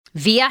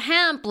Via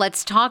Hemp,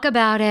 let's talk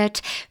about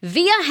it.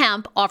 Via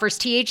Hemp offers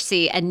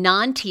THC and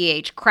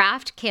non-TH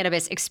craft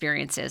cannabis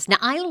experiences. Now,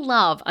 I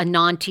love a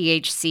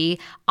non-THC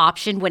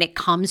option when it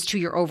comes to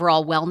your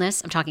overall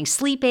wellness. I'm talking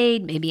sleep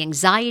aid, maybe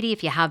anxiety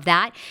if you have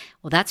that.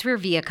 Well, that's where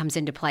Via comes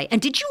into play.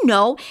 And did you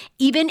know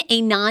even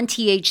a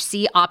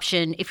non-THC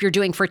option, if you're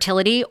doing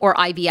fertility or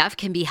IVF,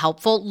 can be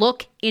helpful?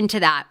 Look into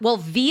that. Well,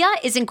 Via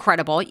is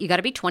incredible. You got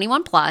to be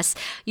 21 plus.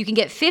 You can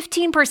get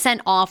 15%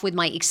 off with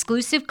my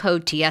exclusive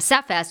code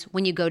TSFS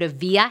when you go to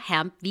Via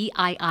Hemp,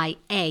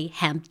 VIIA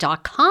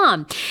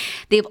hemp.com.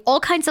 They have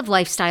all kinds of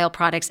lifestyle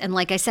products. And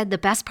like I said, the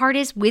best part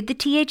is with the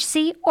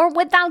THC or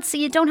without, so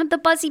you don't have the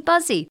buzzy.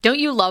 Don't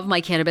you love my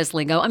cannabis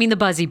lingo? I mean, the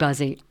buzzy.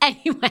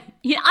 Anyway,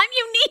 I'm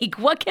unique.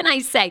 What can I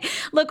say?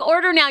 Look,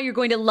 order now. You're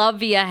going to love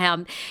Via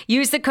Hemp.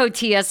 Use the code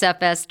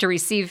TSFS to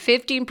receive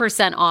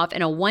 15% off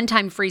and a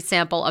one-time free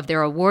sample of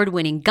their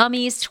award-winning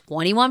gummies,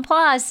 21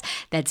 plus.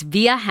 That's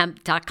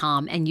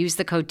viahemp.com, and use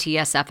the code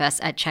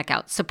TSFS at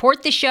checkout.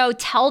 Support the show.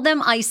 Tell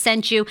them I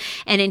sent you,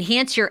 and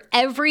enhance your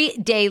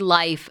everyday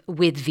life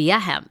with Via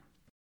Hemp.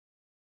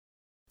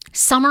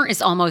 Summer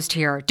is almost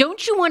here.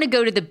 Don't you want to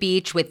go to the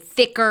beach with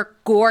thicker,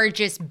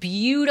 gorgeous,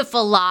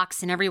 beautiful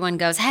locks, and everyone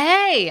goes,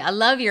 "Hey, I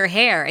love your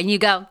hair," and you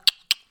go,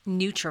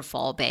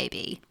 "Nutrafol,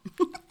 baby."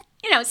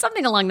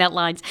 Something along that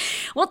lines.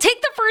 Well,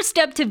 take the first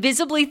step to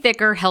visibly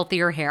thicker,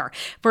 healthier hair.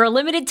 For a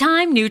limited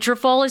time,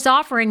 Nutrafol is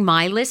offering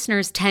my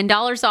listeners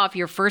 $10 off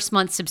your first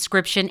month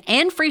subscription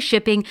and free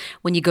shipping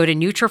when you go to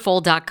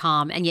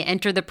Nutrafol.com and you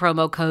enter the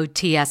promo code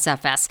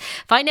TSFS.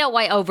 Find out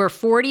why over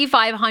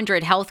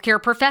 4,500 healthcare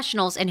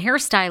professionals and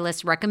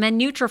hairstylists recommend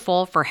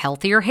Nutrafol for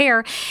healthier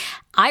hair.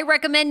 I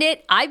recommend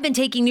it. I've been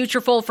taking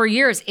Nutrafol for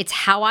years. It's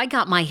how I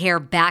got my hair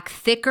back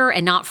thicker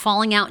and not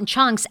falling out in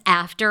chunks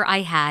after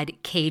I had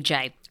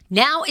KJ.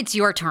 Now it's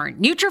your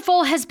turn.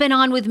 Nutrafol has been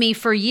on with me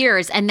for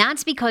years, and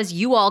that's because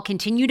you all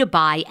continue to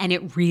buy, and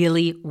it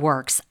really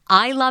works.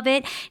 I love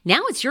it.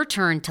 Now it's your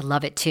turn to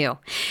love it too.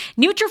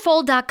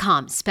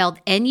 Nutrafol.com,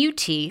 spelled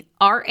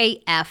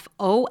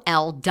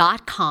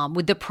Nutrafol.com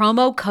with the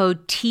promo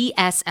code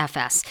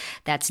TSFS.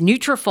 That's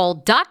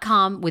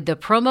Nutrafol.com with the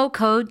promo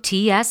code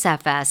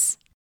TSFS.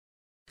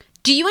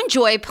 Do you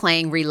enjoy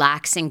playing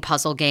relaxing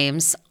puzzle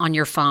games on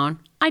your phone?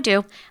 I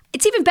do.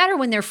 It's even better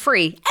when they're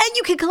free, and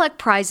you can collect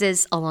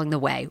prizes along the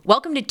way.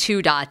 Welcome to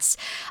Two Dots.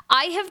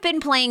 I have been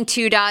playing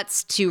Two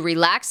Dots to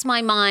relax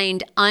my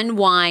mind,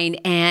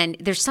 unwind, and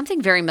there's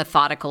something very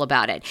methodical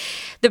about it.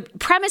 The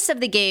premise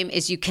of the game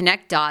is you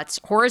connect dots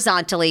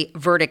horizontally,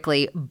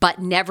 vertically, but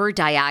never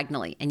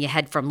diagonally, and you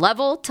head from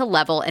level to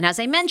level. And as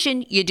I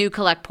mentioned, you do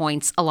collect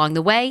points along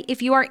the way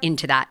if you are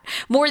into that.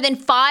 More than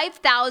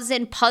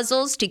 5,000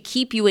 puzzles to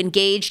keep you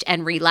engaged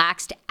and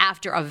relaxed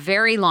after a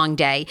very long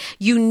day.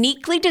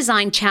 Uniquely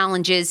designed challenges,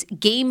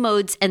 game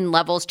modes, and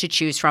levels to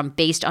choose from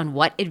based on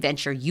what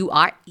adventure you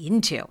are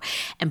into.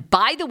 And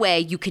by the way,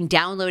 you can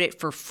download it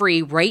for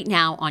free right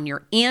now on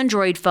your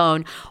Android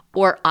phone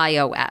or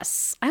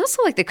iOS. I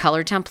also like the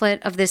color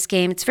template of this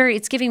game.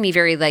 It's giving me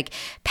very like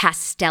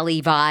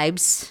pastel-y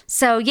vibes.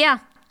 So yeah,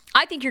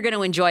 I think you're going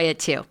to enjoy it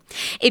too.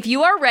 If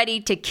you are ready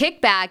to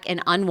kick back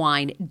and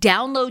unwind,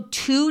 download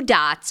Two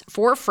Dots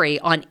for free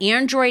on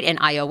Android and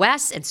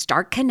iOS and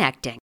start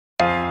connecting.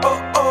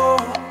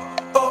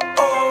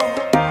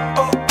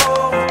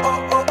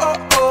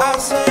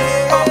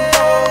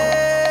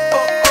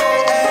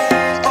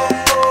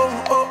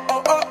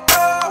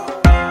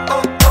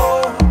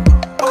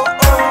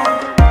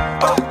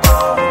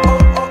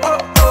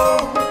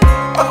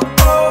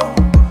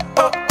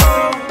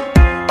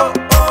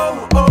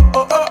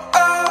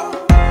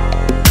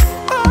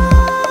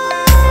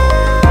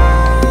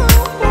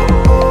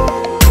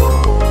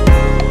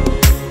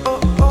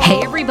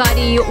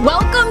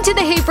 Welcome to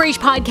the Hey Frase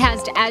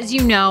podcast. As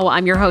you know,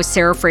 I'm your host,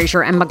 Sarah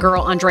Fraser, and my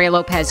girl, Andrea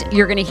Lopez,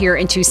 you're going to hear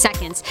in 2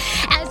 seconds.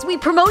 As we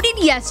promoted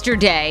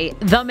yesterday,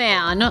 the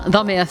man,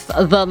 the myth,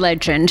 the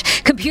legend,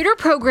 computer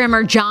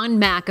programmer John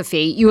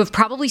McAfee. You have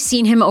probably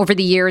seen him over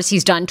the years.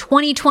 He's done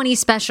 2020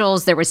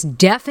 specials. There was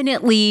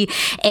definitely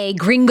a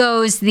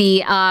Gringos,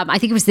 I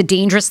think it was The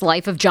Dangerous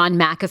Life of John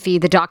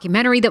McAfee, the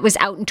documentary that was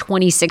out in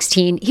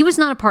 2016. He was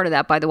not a part of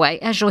that, by the way,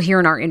 as you'll hear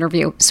in our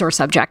interview, sore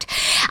subject.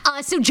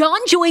 So John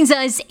joins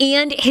us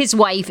and his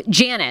wife,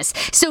 Janice.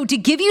 So to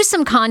give you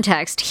some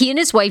context, he and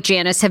his wife,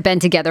 Janice, have been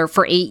together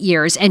for 8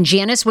 years, and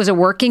Janice was a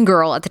working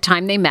girl at the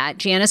time they met.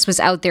 Janice was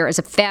out there as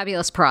a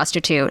fabulous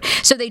prostitute.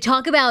 So they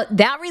talk about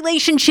that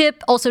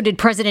relationship. Also, did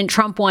President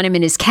Trump want him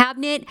in his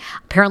cabinet?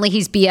 Apparently,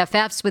 he's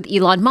BFFs with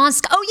Elon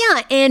Musk. Oh,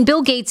 yeah, and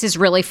Bill Gates is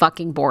really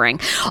fucking boring.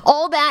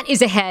 All that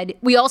is ahead.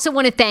 We also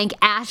want to thank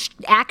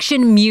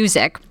Action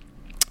Music.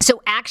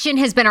 So Action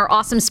has been our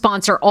awesome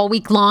sponsor all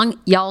week long.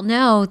 Y'all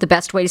know the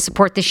best way to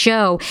support the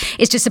show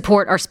is to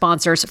support our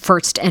sponsors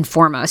first and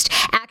foremost.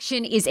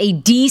 Action is a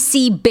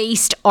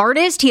DC-based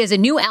artist. He has a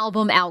new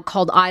album out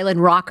called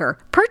Island Rocker.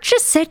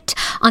 Purchase it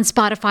on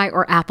Spotify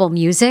or Apple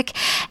Music.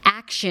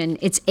 Action Action.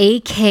 It's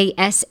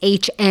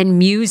AKSHN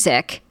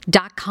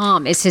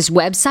music.com is his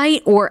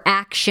website, or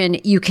Action.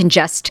 You can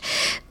just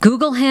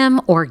Google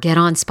him or get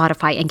on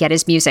Spotify and get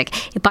his music.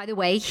 By the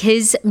way,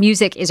 his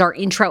music is our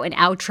intro and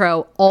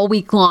outro all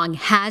week long,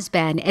 has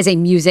been as a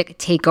music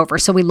takeover.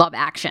 So we love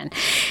Action.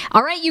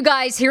 All right, you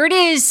guys, here it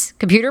is.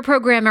 Computer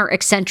programmer,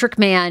 eccentric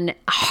man,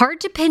 hard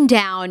to pin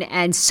down,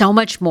 and so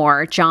much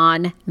more.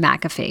 John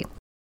McAfee.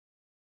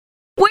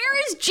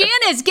 Where is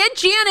Janice? Get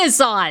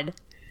Janice on.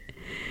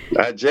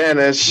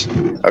 Janice,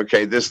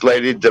 okay, this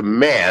lady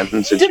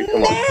demands that you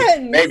come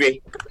on.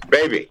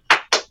 Baby,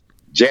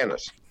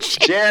 Janice.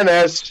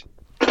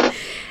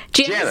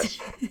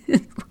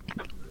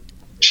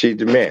 She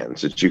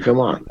demands that you come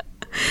on.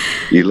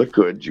 You look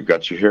good. You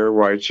got your hair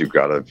white. You've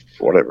got a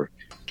whatever.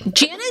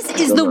 Janice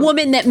is the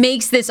woman that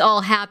makes this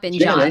all happen,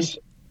 Janice,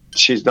 John.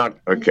 She's not.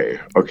 Okay,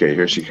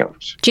 here she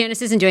comes.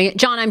 Janice isn't doing it.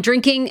 John, I'm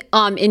drinking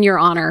in your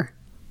honor.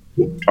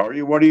 Are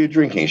you? What are you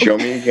drinking? Show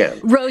me again.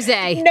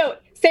 Rosé. No,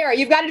 Sarah,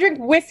 you've got to drink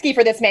whiskey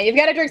for this man. You've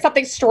got to drink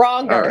something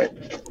stronger. All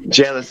right.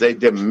 Janice, they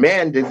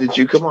demanded that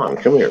you come on.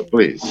 Come here,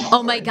 please.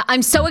 Oh, my God.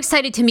 I'm so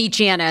excited to meet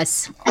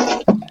Janice.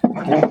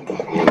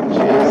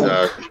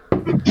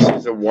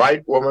 She's a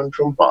white woman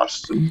from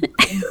Boston.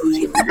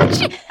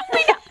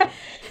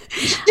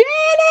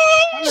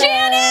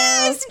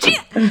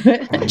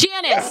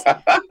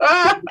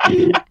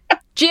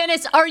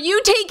 Janice, are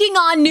you taking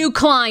on new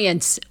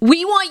clients?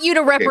 We want you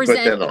to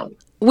represent. Okay,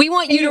 we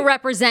want you to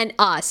represent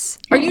us.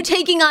 Are you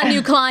taking on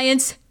new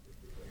clients?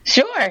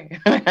 Sure.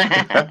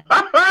 Janice,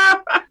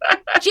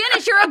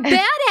 you're a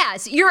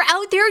badass. You're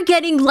out there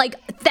getting like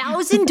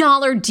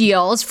 $1,000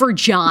 deals for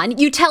John.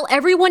 You tell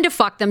everyone to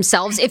fuck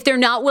themselves if they're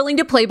not willing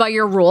to play by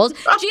your rules.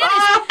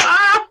 Janice,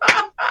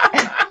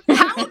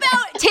 how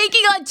about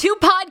taking on 2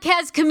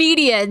 podcast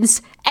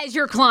comedians as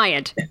your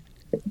client?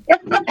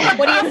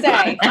 What do you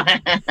say?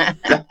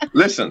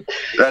 Listen,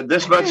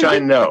 this much I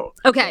know.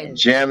 Okay.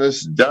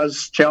 Janice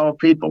does tell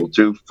people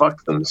to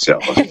fuck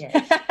themselves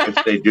if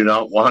they do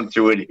not want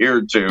to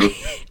adhere to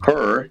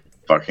her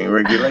fucking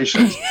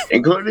regulations,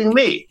 including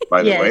me,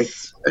 by the way.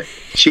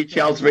 She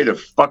tells me to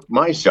fuck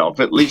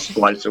myself at least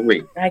twice a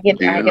week. I get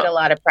a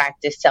lot of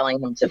practice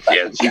telling him to fuck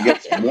himself. She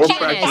gets more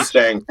practice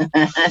saying,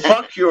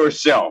 fuck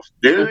yourself,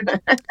 dude.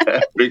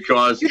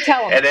 Because,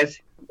 and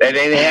that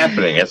ain't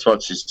happening. That's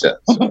what she says.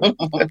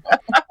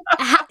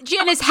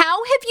 Janice,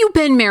 how have you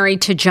been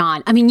married to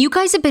John? I mean, you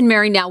guys have been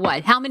married now,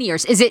 what? How many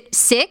years? Is it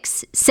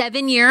 6,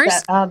 7 years?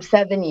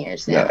 7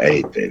 years now. No,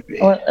 8, baby.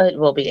 Well, it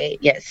will be 8,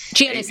 yes.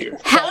 Janice,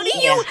 how do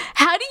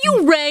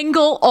you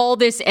wrangle all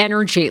this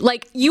energy?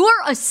 Like, you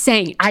are a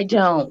saint. I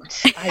don't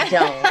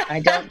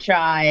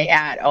try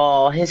at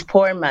all. His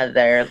poor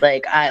mother,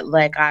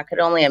 I could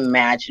only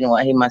imagine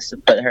what he must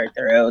have put her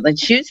through. Like,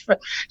 she's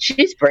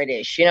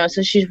British,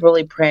 so she's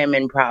really prim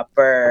and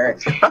proper.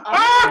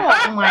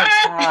 Oh my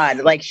God.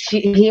 Like,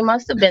 he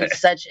must have been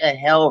such a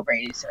hell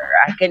raiser.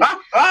 He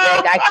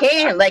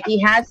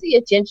has the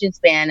attention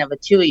span of a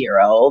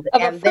 2-year-old.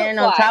 And then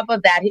on top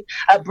of that,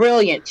 a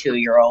brilliant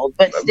 2-year-old,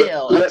 but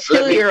still a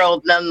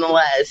 2-year-old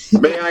nonetheless.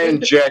 May I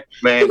inject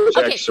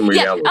some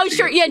reality? Oh,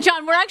 sure. Yeah,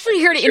 John, we're actually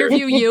here to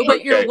interview you,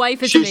 but your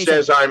wife is amazing. She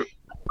says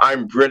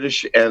I'm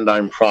British and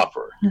I'm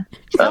proper.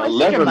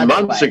 11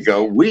 months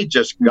ago, we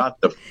just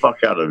got the fuck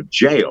out of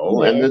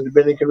jail in the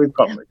Dominican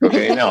Republic.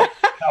 Okay, now,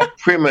 how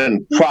prim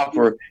and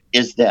proper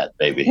is that,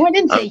 baby? Well, I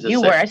didn't say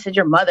you were. I said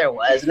your mother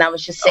was. And I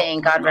was just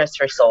saying, God rest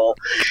her soul,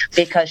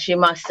 because she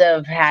must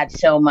have had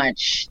so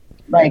much.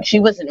 Like, she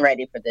wasn't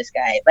ready for this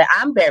guy. But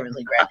I'm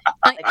barely ready.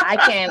 I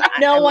can't.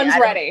 No one's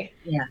ready.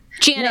 Yeah.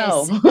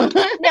 Janice.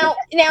 No.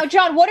 Now,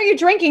 John, what are you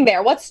drinking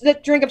there? What's the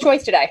drink of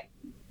choice today?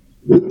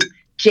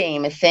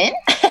 Jameson.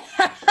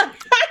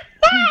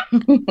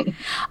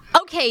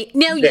 Okay,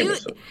 now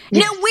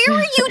where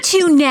are you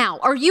two now?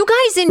 Are you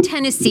guys in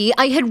Tennessee?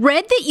 I had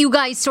read that you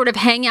guys sort of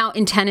hang out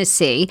in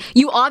Tennessee.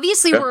 You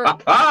obviously were.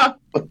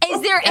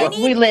 Is there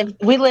any?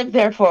 We lived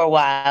there for a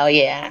while.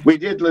 Yeah, we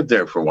did live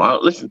there for a while.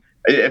 Listen,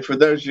 for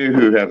those of you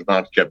who have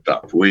not kept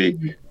up,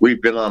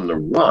 we've been on the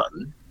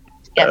run.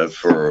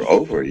 For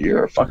over a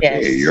year, a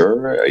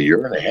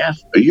year and a half.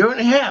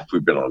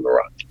 We've been on the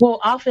run. Well,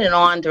 off and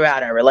on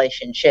throughout our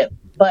relationship,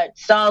 but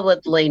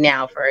solidly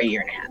now for a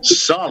year and a half.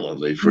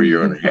 Solidly for a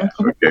year and a half.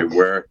 Okay,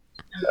 where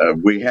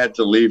we had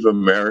to leave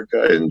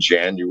America in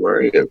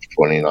January of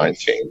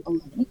 2019.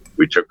 Mm-hmm.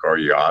 We took our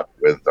yacht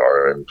with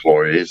our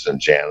employees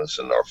and Janice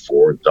and our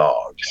 4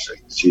 dogs.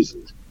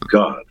 Jesus,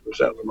 God, was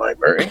that a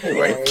nightmare?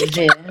 Anyway,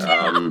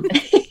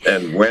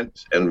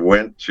 and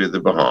went to the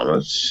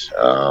Bahamas,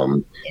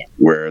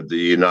 where the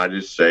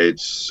United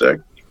States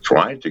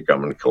tried to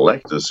come and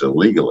collect us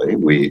illegally.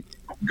 We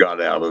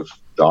got out of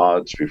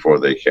Dodge before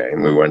they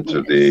came. We went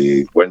to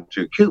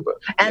Cuba,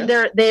 and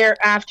they're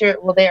after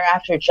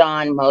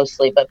John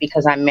mostly, but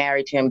because I'm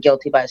married to him,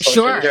 guilty by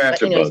association. Sure, they're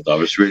after both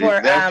of us. Really,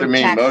 they're after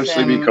me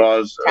mostly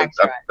because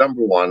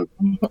number one,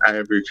 I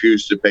have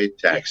refused to pay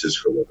taxes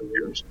for 11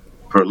 years.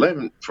 For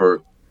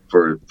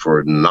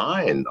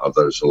 9 of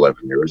those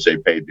 11 years, they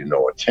paid me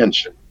no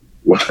attention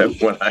when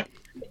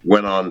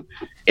went on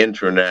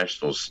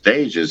international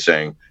stages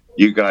saying,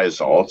 you guys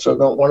also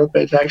don't want to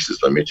pay taxes.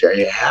 Let me tell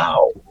you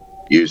how.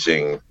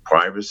 Using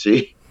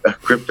privacy,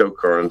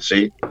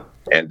 cryptocurrency,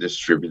 and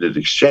distributed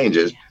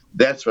exchanges.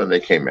 That's when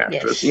they came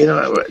after us. You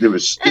know, it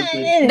was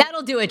stupid.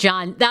 That'll do it,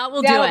 John. That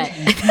will do it.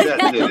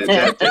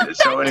 That did it.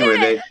 So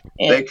anyway,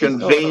 they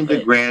convened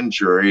a grand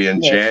jury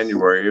in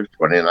January of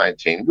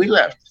 2019. We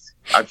left.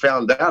 I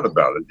found out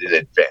about it in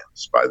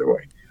advance, by the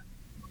way.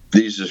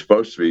 These are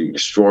supposed to be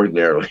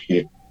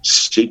extraordinarily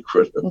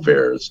secret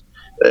affairs.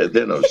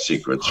 There are no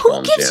secrets.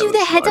 Who gives you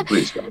the heads up?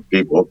 Please don't,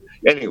 people.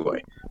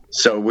 Anyway,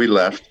 so we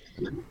left.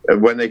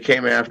 When they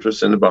came after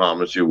us in the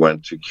Bahamas, we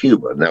went to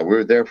Cuba. Now, we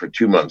were there for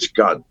 2 months.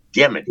 God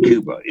damn it,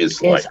 Cuba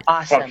is like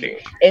awesome. Fucking...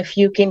 If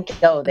you can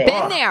go there.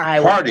 Been there.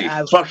 Party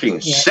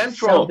fucking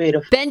central. So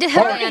beautiful. Been to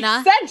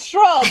Havana.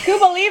 Central.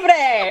 Cuba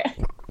Libre.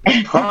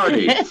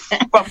 Party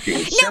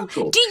fucking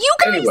central. Now, do you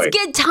guys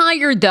get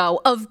tired, though,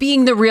 of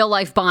being the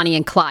real-life Bonnie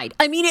and Clyde?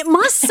 I mean, it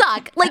must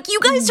suck. Like, you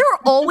guys are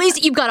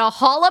always, you've got to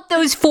haul up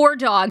those 4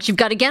 dogs. You've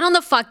got to get on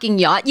the fucking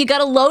yacht. You got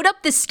to load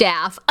up the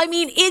staff. I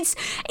mean, it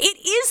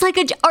is like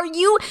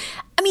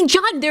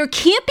John, there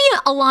can't be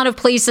a lot of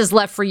places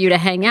left for you to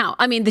hang out.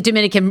 I mean, the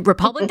Dominican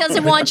Republic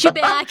doesn't want you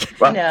back.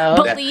 Well,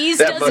 no. Belize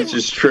that much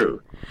is true.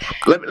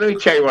 Let me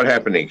tell you what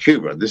happened in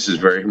Cuba. This is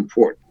very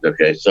important.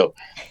 Okay, so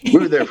we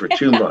were there for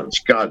 2 months.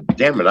 God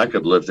damn it, I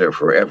could live there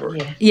forever.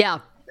 Yeah.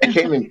 They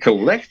came and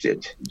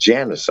collected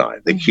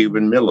genocide, the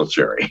Cuban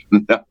military.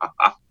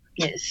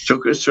 Yes.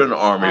 Took us to an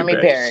army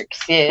base.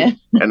 Barracks, yeah.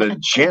 And a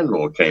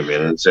general came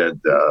in and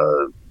said,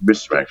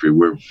 Mr. McAfee,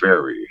 we're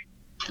very,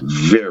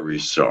 very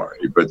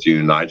sorry, but the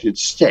United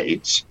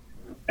States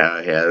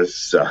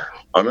has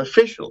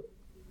unofficially,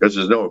 because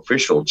there's no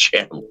official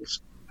channels,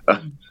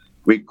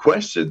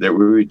 requested that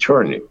we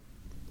return you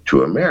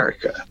to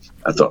America.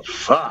 I thought,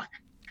 fuck,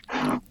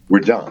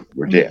 we're done.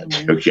 We're dead.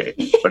 Okay.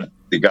 But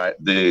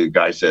the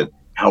guy said,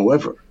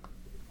 however,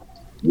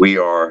 we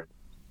are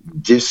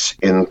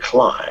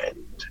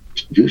disinclined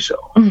to do so.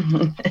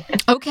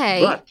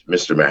 Okay. But,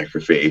 Mr.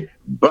 McAfee,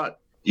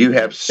 you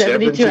have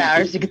 72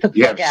 hours to get the fuck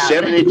out. You have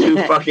 72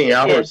 fucking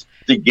hours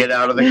to get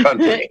out of the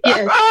country.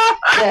 Yes.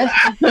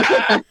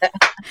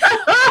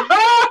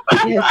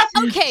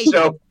 Okay.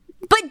 So,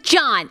 but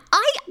John,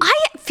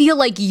 I feel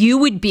like you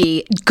would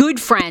be good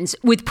friends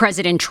with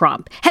President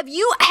Trump. Have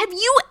you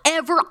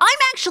ever? I'm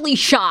actually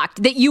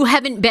shocked that you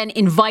haven't been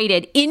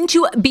invited in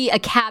to be a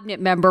cabinet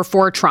member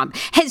for Trump.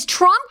 Has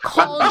Trump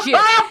called you?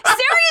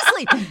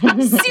 Seriously,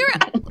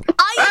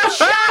 I am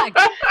shocked.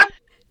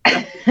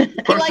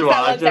 First of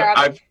all,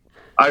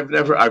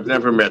 I've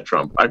never met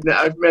Trump.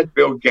 I've met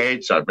Bill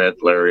Gates. I've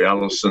met Larry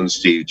Ellison,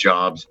 Steve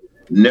Jobs.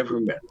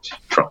 Never met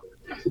Trump,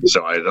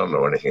 so I don't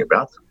know anything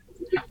about them.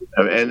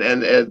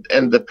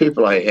 And the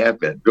people I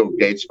have met, Bill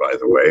Gates, by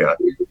the way,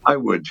 I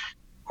would,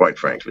 quite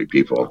frankly,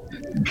 people,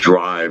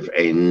 drive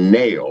a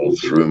nail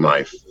through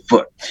my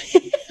foot.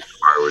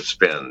 I would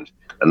spend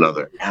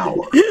another hour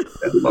with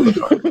that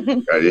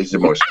motherfucker. He's the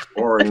most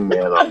boring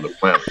man on the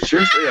planet.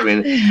 Seriously, I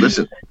mean,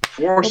 listen.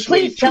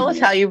 Please tell us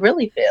how you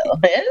really feel.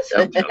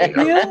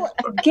 Bill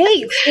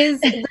Gates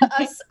is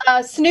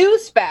a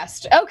snooze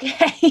fest.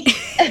 Okay.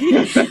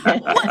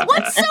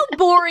 What's so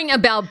boring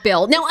about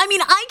Bill? Now, I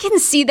mean, I can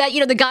see that,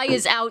 the guy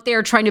is out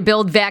there trying to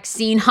build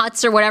vaccine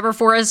huts or whatever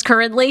for us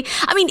currently.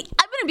 I mean,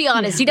 I'm going to be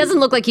honest. He doesn't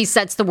look like he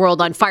sets the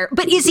world on fire.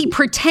 But is he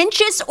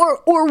pretentious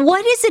or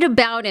what is it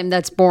about him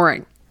that's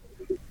boring?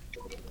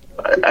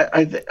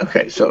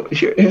 Okay, so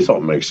here's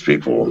what makes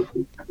people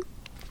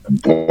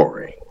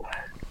boring.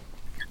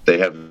 They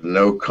have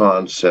no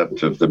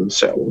concept of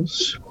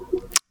themselves.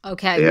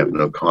 Okay. They have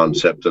no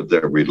concept of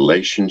their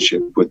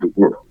relationship with the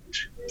world.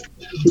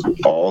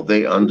 All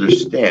they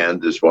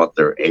understand is what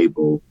they're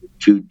able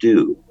to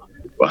do.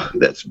 Well,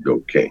 that's Bill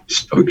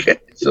Gates. Okay,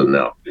 so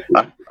now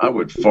I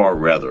would far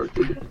rather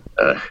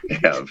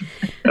have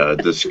a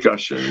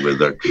discussion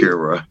with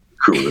Akira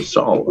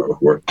Kurosawa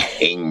or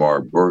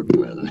Ingmar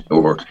Bergman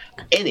or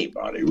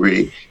anybody,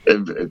 really.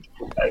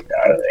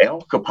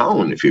 Al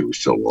Capone, if he was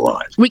still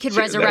alive. We could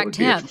resurrect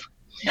him.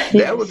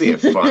 That would be a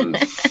fun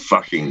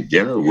fucking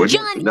dinner,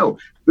 wouldn't it? No,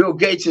 Bill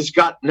Gates has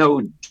got no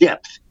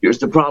depth. Here's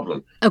the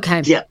problem.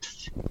 Okay.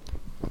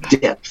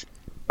 Depth.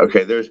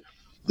 Okay, there's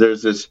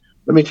this.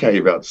 Let me tell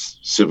you about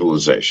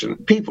civilization.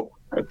 People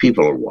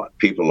are what?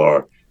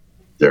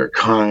 They're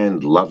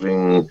kind,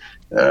 loving,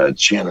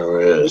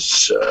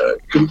 generous,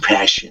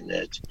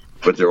 compassionate,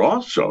 but they're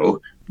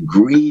also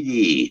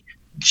greedy,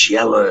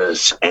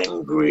 jealous,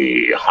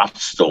 angry,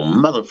 hostile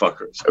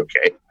motherfuckers.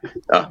 Okay,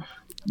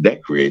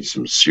 that creates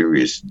some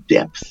serious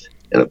depth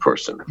in a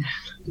person.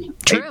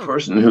 True. A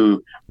person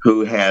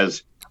who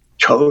has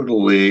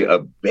totally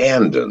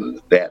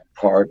abandoned that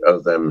part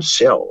of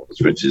themselves,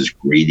 which is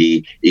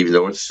greedy, even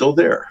though it's still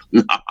there.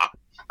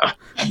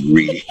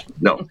 Greedy.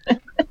 No,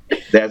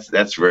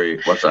 that's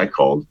very what I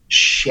call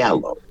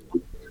shallow.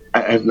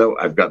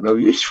 I've got no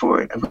use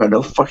for it. I've got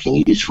no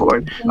fucking use for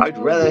it. I'd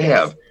rather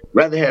have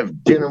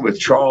dinner with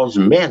Charles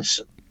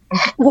Manson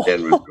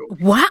than with Bill.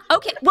 Wow.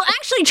 Okay. Well,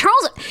 actually,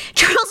 Charles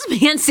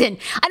Charles Manson,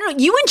 I don't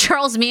know, you and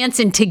Charles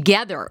Manson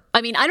together.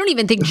 I mean, I don't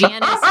even think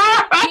Janice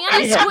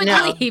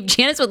would leave.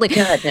 Janice would leave.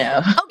 God,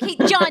 no. Okay,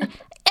 John,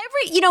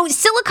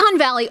 Silicon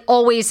Valley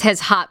always has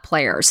hot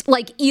players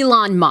like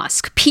Elon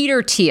Musk,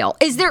 Peter Thiel.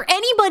 Is there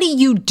anybody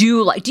you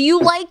do like? Do you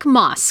like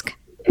Musk?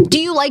 Do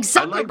you like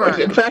Zuckerberg?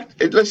 In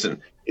fact,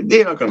 listen,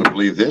 they're not going to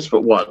believe this,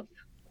 but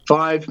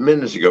 5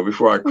 minutes ago,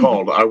 before I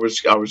called, I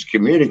was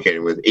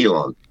communicating with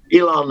Elon.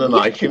 Elon and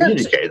I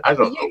communicate. I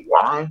don't know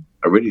why.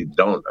 I really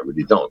don't.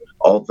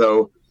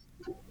 Although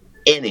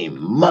any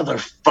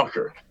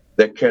motherfucker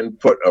that can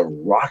put a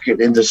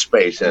rocket into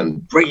space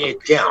and bring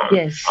it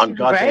down on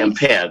goddamn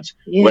pads,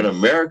 when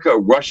America,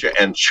 Russia,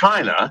 and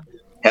China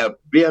have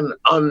been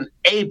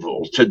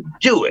unable to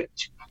do it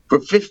for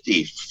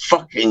 50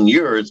 fucking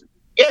years,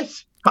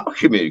 yes, I'll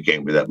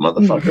communicate with that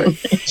motherfucker.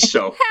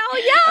 So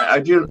hell yeah!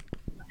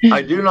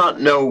 I do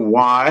not know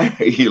why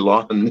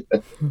Elon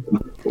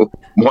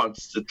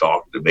wants to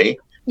talk to me.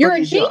 You're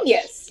a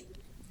genius.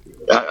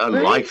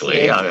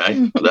 Unlikely.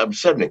 I'm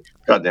 70.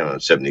 Goddamn, I'm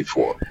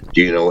 74.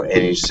 Do you know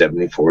any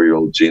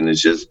 74-year-old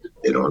geniuses?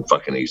 They don't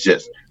fucking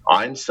exist.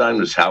 Einstein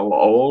was how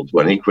old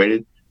when he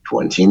created?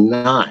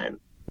 29.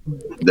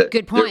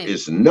 Good point. There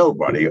is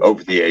nobody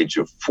over the age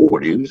of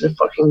 40 who's a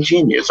fucking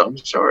genius. I'm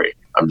sorry.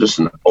 I'm just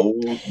an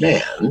old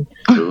man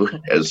who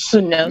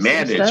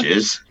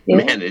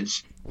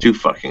managed to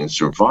fucking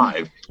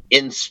survive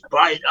in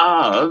spite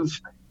of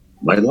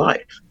my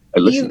life.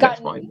 Listen,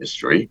 that's my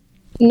history.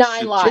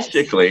 9 lives.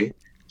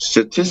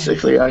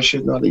 Statistically, I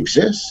should not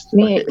exist.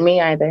 Me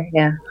either.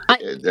 Yeah.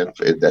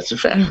 That's a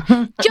fact.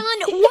 John,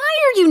 why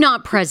are you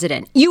not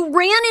president? You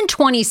ran in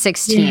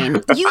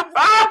 2016.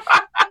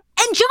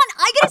 And John,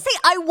 I gotta say,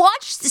 I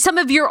watched some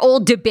of your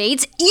old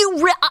debates. I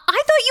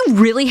thought you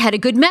really had a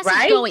good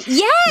message going.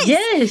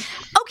 Yes.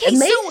 Okay.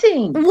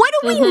 Amazing. So what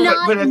do we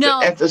not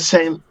know? At the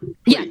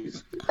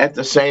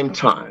same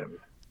time,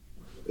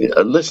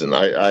 listen,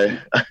 I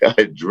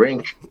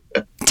drink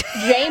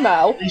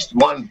JMO. at least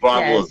one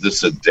bottle of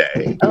this a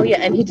day. Oh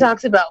yeah, and he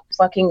talks about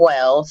fucking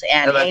whales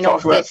and anal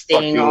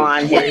fisting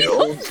on his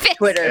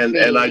Twitter feed.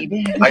 And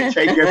I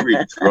take every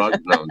drug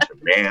known to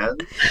man.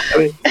 I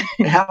mean,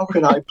 how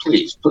could I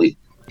please,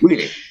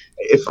 really?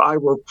 If I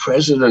were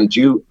president,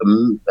 you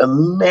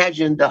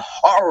imagine the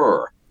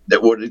horror that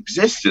would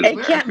exist in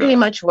America. It can't be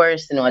much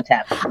worse than what's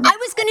happening. I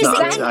was going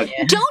to say,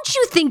 don't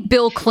you think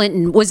Bill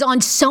Clinton was on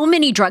so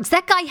many drugs?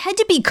 That guy had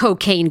to be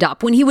cocained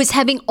up when he was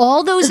having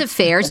all those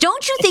affairs.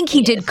 Don't you think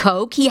he did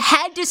coke? He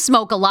had to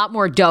smoke a lot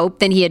more dope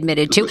than he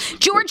admitted to.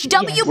 George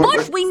W.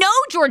 Bush, we know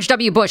George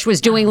W. Bush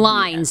was doing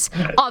lines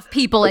of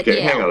people at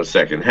Yale. Hang on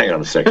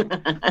a second.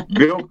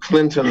 Bill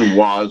Clinton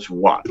was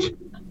what?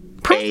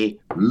 A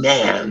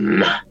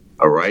man,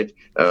 all right?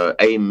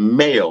 A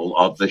male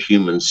of the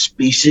human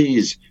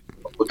species.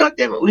 Well, God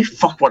damn it, we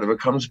fuck whatever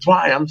comes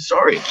by. I'm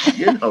sorry.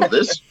 You know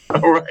this.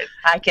 All right.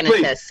 I can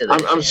attest to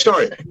this. I'm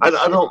sorry.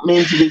 I don't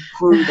mean to be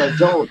crude. I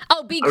don't.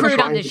 Oh, be crude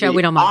on this show.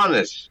 We don't mind.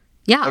 Honest.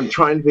 Yeah. I'm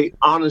trying to be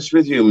honest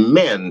with you.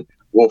 Men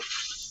will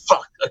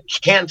fuck a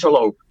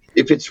cantaloupe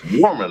if it's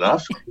warm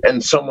enough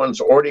and someone's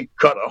already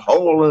cut a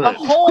hole in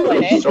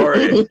it.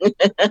 Sorry.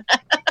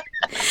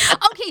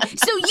 Okay,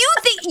 so you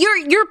think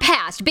you're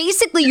past.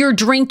 Basically, you're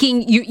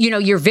drinking.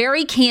 You're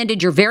very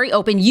candid. You're very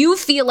open. You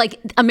feel like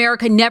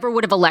America never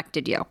would have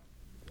elected you.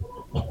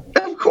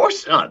 Of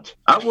course not.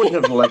 I wouldn't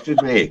have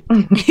elected me.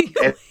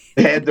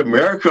 Had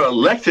America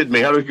elected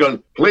me, I was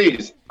going,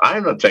 please,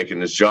 I'm not taking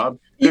this job.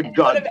 Good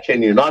God,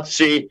 can you not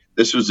see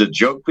this was a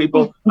joke,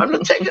 people? I'm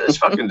not taking this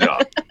fucking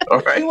job. All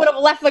right. You would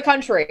have left the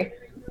country.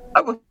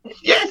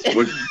 Yes,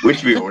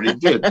 which we already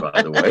did,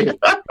 by the way.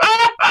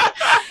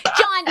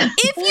 John,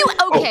 if you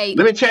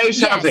let me tell you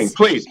something,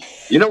 please.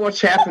 You know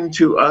what's happened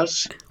to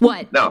us?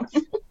 What? Now,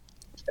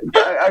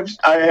 I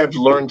have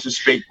learned to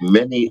speak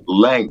many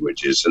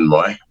languages in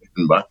my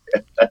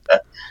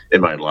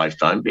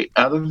lifetime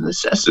out of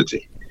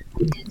necessity.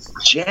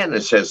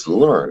 Janice has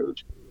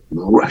learned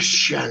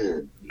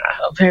Russian.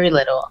 Very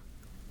little.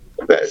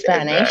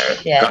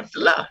 Spanish, yes.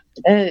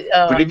 Okay.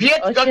 Now, what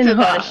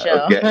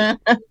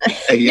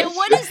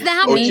does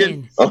that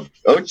mean?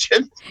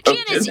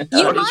 Janice,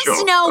 you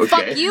must know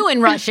fuck you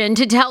in Russian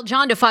to tell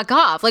John to fuck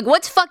off. Like,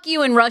 what's fuck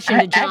you in Russian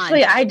to John?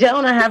 Actually, I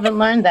don't. I haven't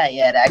learned that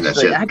yet,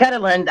 actually. I got to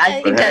learn.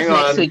 I think that's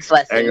next week's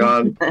lesson. Hang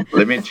on.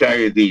 Let me tell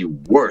you the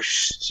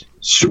worst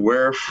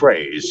swear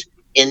phrase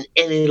in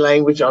any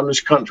language on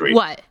this country.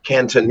 What?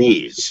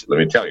 Cantonese. Let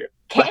me tell you.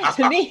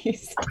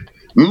 Cantonese.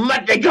 I'm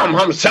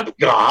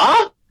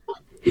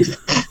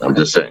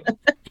just saying.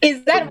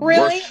 Is that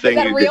really? Worst thing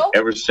you could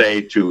ever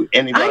say to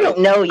anybody. I don't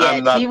know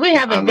yet. We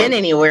haven't been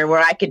anywhere where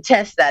I could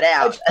test that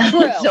out.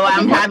 So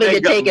I'm happy to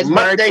take his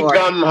word for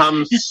it.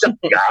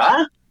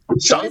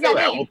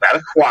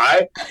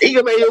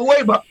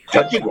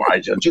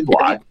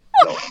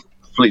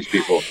 Please,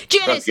 people.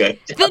 Janice,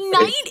 the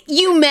night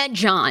you met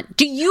John,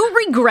 do you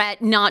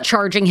regret not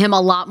charging him a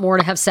lot more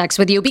to have sex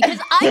with you? Because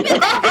I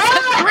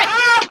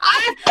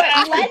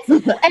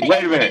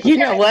Wait a minute. You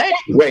know what?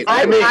 Wait,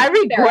 I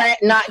regret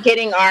not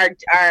getting our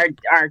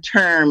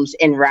terms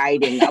in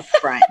writing up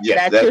front.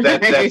 Yes,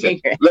 that's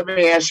it. Let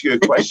me ask you a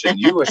question.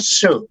 You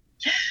assume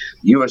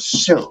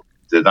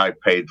that I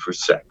paid for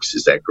sex.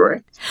 Is that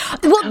correct?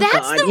 Well,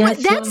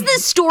 that's the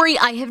story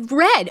I have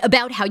read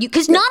about how you,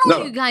 because not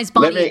only you guys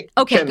body.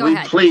 Okay, go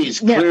ahead. Please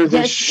clear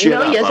this shit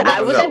up. Yes,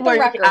 I was a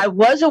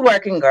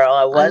working girl.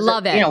 I was,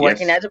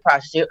 working as a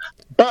prostitute.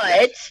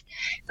 But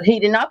he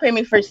did not pay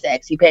me for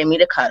sex. He paid me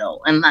to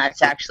cuddle, and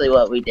that's actually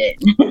what we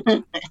did.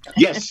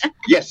 Yes.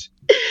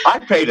 I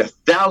paid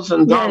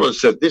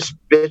 $1,000 to this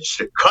bitch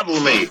to cuddle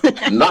me,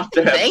 not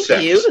to have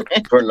sex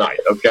per night.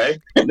 Okay,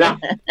 now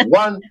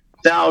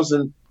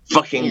 $1,000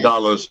 fucking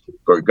dollars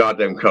for a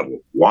goddamn cuddle.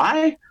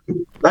 Why?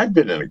 I've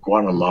been in a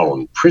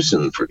Guatemalan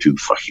prison for 2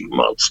 fucking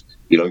months.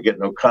 You don't get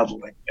no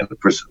cuddling in the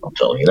prison, I'm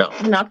telling you now.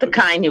 Not the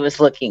kind he was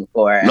looking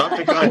for. Not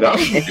the kind I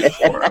was looking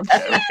for.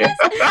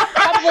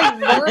 Probably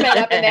vermin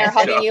up in there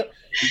hugging you.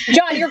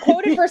 John, you're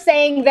quoted for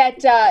saying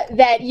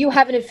that you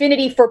have an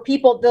affinity for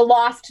people, the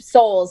lost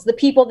souls, the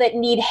people that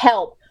need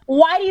help.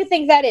 Why do you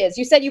think that is?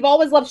 You said you've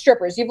always loved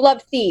strippers. You've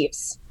loved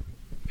thieves.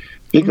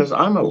 Because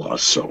I'm a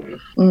lost soul.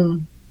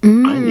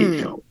 I need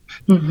help.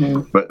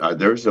 Mm-hmm. But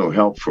there's no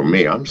help for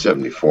me. I'm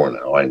 74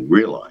 now. I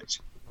realize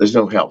there's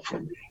no help for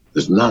me.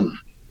 There's none.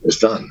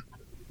 There's none.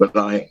 But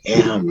I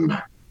am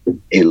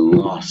a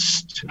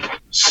lost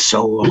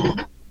soul.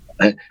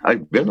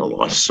 I've been a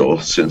lost soul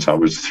since I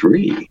was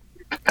 3.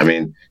 I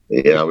mean,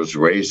 I was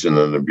raised in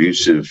an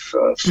abusive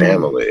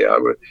family. I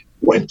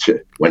went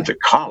to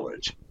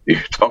college. You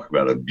talk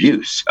about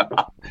abuse.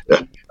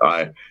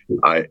 I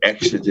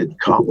exited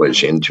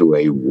college into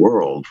a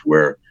world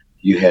where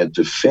you had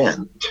to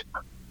fend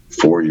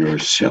for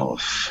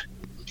yourself.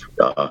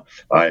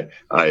 I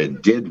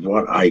did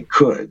what I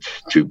could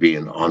to be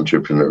an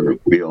entrepreneur,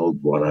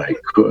 build what I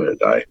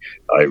could. I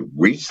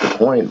reached the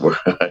point where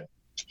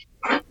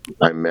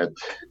I met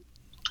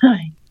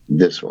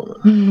this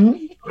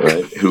woman,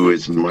 right? Who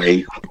is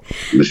literally,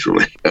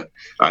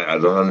 I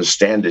don't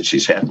understand that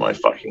she's half my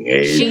fucking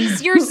age.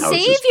 She's your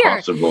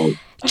savior.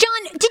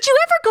 John, did you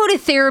ever go to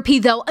therapy,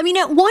 though? I mean,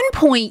 at one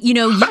point, you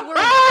were...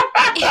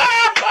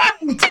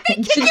 What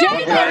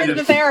kind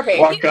of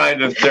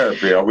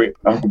therapy are we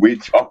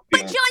talking?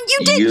 But John, you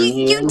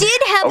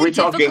did have. Are we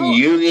talking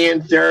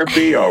union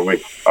therapy? Are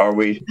we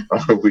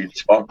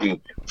talking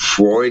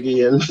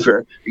Freudian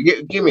therapy?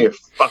 Give me a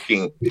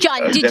fucking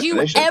John. Did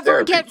you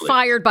ever get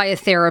fired by a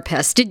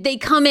therapist? Did they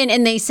come in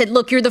and they said,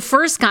 "Look, you're the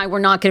first guy. We're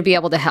not going to be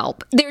able to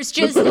help." There's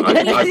just.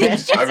 I've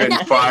been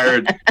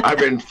fired. I've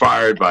been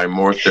fired by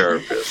more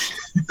therapists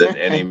than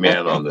any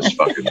man on this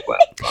fucking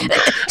planet.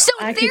 So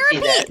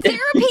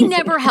therapy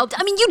never helped.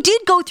 I mean, you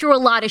did go through a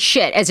lot of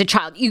shit as a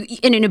child. You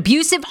in an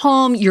abusive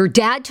home, your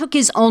dad took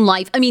his own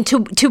life. I mean,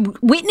 to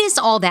witness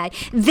all that,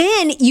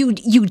 then you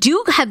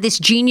do have this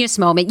genius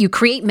moment. You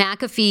create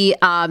McAfee,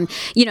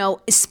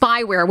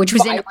 spyware, which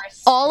was in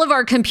all of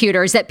our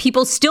computers that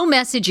people still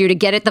message you to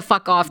get it the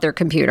fuck off their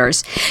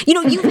computers.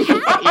 You've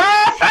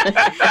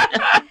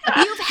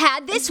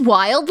had this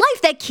wild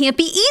life that can't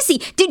be easy.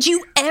 Did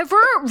you ever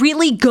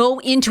really go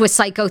into a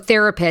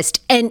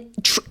psychotherapist and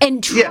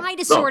try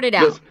to sort it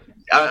out?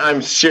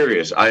 I'm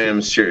serious. I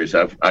am serious.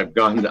 I have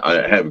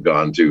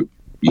gone to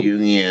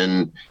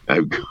Union.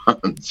 I've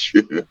gone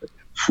to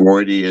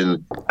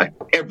Freudian.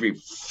 Every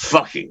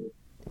fucking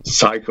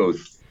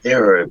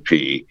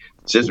psychotherapy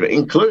system,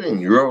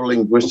 including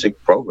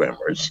neuro-linguistic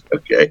programmers.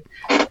 Okay,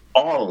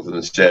 all of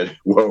them said,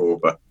 "Whoa,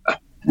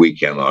 we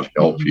cannot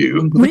help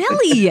you."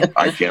 Really?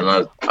 I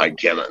cannot.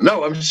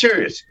 No, I'm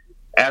serious.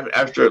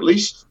 After at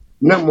least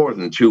no more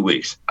than 2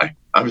 weeks,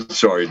 I'm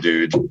sorry,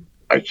 dude.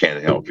 I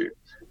can't help you.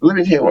 Let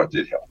me tell you what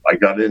did help. I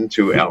got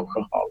into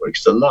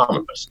Alcoholics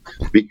Anonymous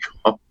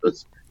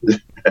because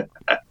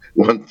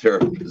one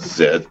therapist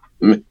said,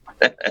 "Mr.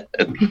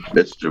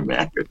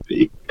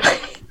 McAfee,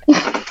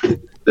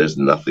 there's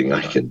nothing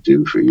I can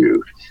do for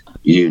you.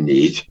 You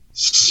need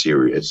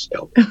serious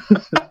help."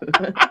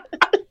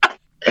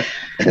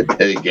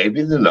 And he gave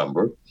me the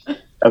number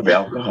of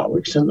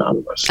Alcoholics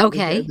Anonymous.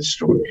 Okay. The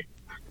story.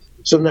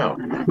 So now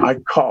I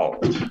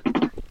called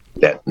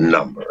that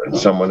number and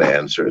someone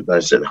answered. And I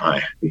said,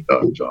 "Hi,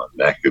 I'm John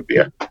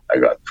McAfee. I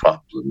got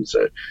problems.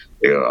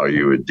 Are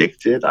you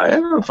addicted?" I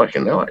don't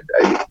fucking know.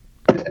 I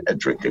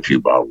drink a few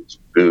bottles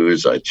of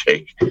booze. I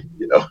take,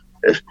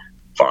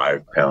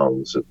 5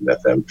 pounds of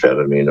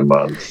methamphetamine a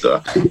month.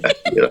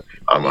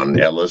 I'm on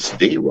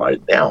LSD right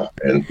now.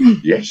 And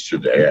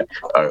yesterday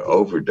I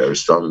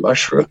overdosed on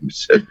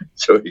mushrooms.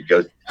 So he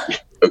goes,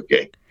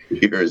 "Okay,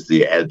 here's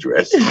the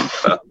address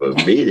of a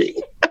meeting."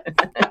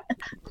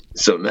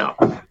 So now,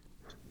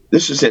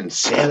 this is in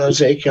San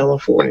Jose,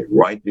 California,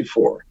 right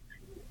before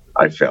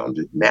I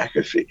founded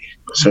McAfee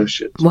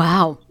Associates.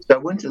 Wow. So I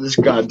went to this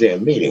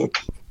goddamn meeting.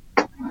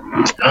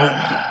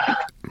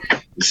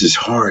 This is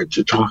hard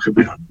to talk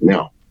about.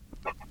 Now,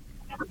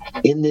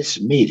 in this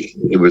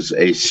meeting, it was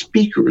a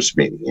speakers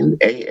meeting. In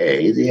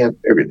AA, they have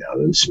every now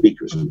and then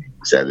speakers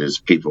meetings. That is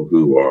people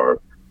who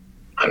are,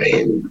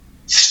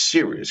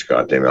 serious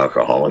goddamn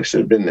alcoholics that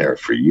had been there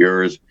for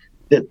years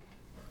that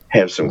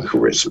have some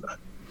charisma.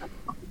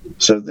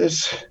 So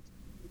this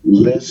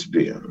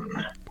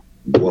lesbian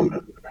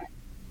woman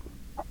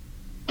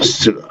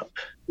stood up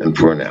and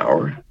for an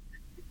hour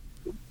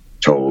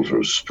told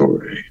her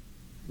story.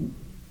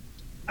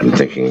 I'm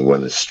thinking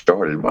when it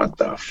started, what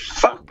the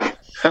fuck?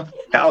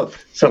 How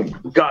some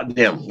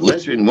goddamn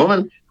lesbian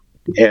woman?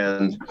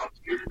 And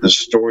the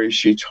story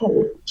she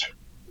told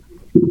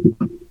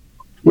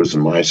was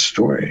my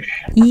story.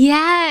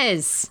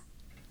 Yes.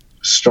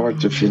 Start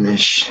to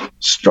finish,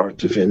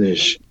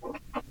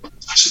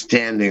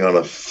 standing on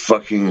a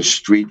fucking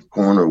street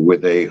corner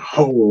with a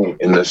hole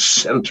in the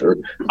center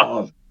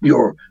of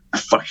your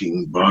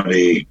fucking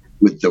body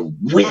with the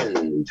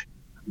wind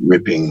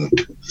ripping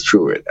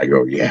through it. I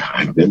go, yeah,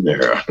 I've been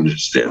there. I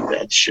understand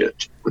that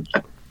shit.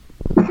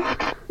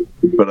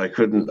 But I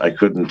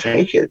couldn't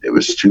take it. It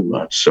was too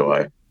much.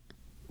 So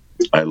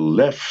I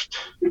left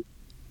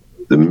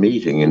the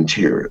meeting in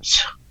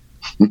tears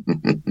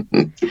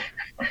and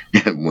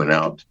went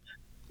out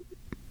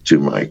to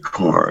my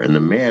car. And the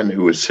man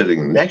who was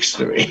sitting next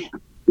to me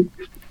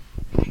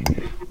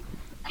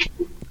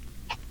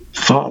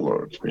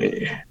followed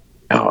me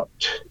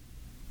out.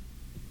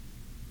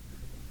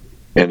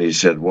 And he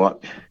said,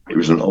 what? He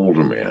was an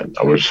older man.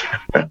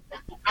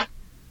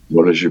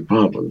 What is your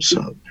problem,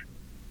 son?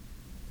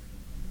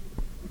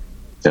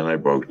 And I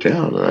broke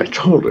down and I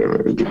told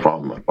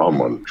him my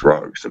problem on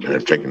drugs. I mean,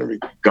 I've taken every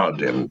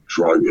goddamn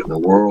drug in the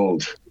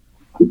world.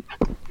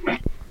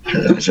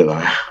 And I said,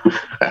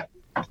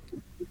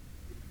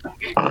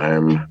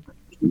 I'm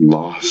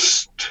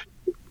lost.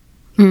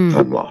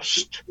 I'm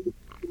lost.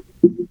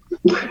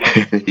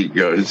 And he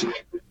goes,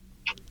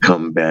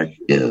 come back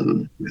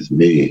in with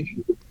me,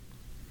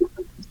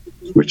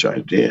 which I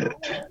did.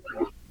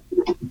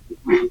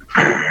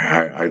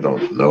 I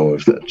don't know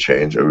if that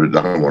changed. I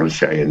don't want to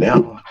tell you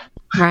now.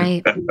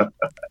 Right.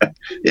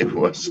 It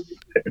was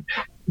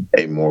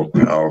a more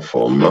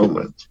powerful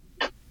moment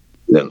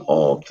than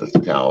all the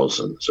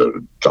thousands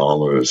of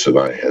dollars that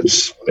I had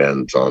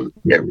spent on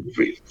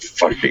every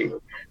fucking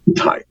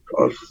type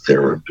of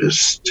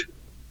therapist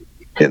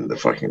in the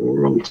fucking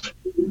world.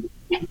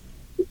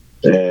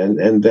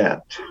 And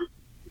that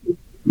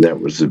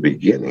was the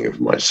beginning of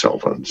my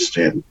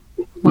self-understanding.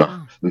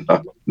 Wow.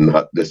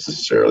 Not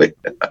necessarily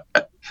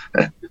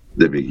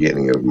the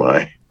beginning of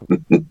my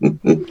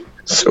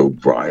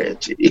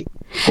sobriety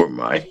or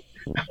my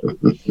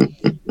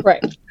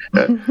right.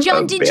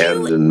 John,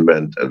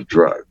 abandonment of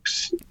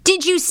drugs.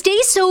 Did you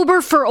stay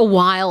sober for a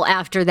while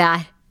after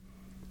that?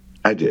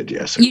 I did,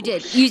 yes. You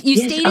did. You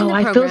Yes. stayed in the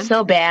program. I feel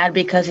so bad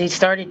because he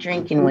started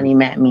drinking when he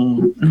met me.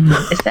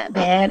 Is that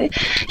bad?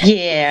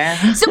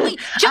 Yeah. So wait,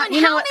 John,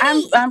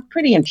 I'm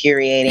pretty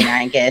infuriating,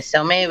 I guess.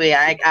 So maybe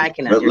I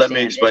can understand. But let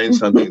me explain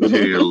something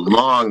to you.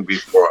 Long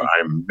before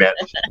I met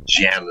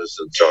Janice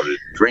and started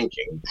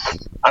drinking,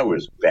 I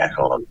was back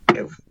on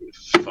every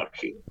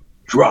fucking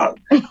drug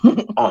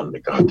on the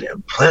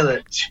goddamn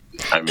planet.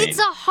 I mean, it's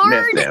a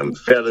hard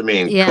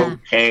methamphetamine,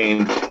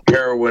 cocaine,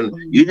 heroin,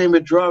 you name a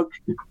drug,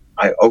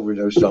 I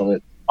overdosed on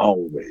it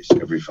always,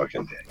 every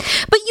fucking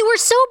day. But you were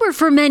sober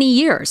for many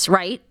years,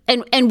 right?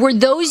 And were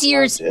those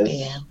years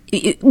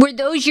were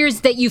those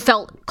years that you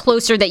felt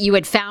closer that you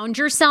had found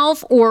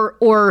yourself,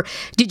 or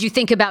did you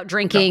think about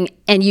drinking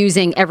and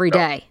using every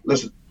day?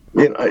 Listen,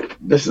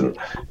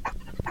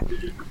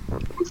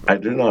 I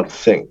do not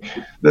think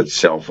that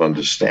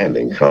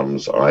self-understanding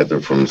comes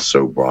either from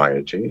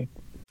sobriety.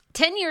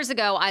 10 years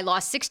ago, I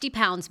lost 60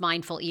 pounds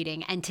mindful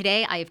eating, and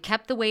today I have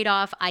kept the weight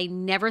off. I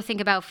never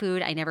think about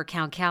food. I never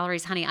count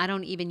calories. Honey, I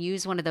don't even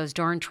use one of those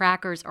darn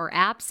trackers or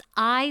apps.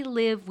 I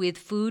live with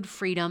food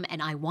freedom,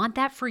 and I want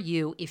that for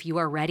you if you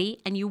are ready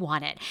and you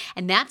want it.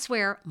 And that's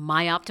where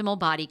My Optimal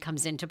Body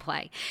comes into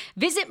play.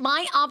 Visit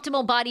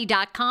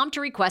myoptimalbody.com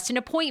to request an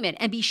appointment,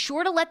 and be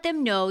sure to let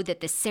them know that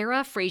the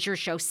Sarah Fraser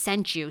Show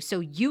sent you so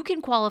you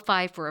can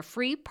qualify for a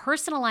free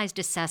personalized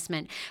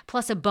assessment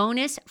plus a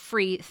bonus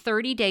free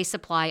 30-day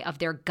supply of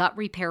their gut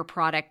repair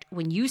product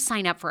when you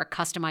sign up for a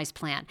customized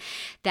plan.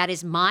 That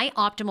is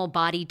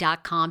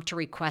myoptimalbody.com to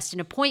request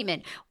an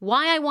appointment.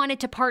 Why I wanted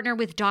to partner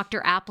with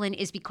Dr. Applin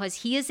is because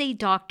he is a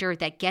doctor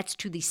that gets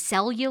to the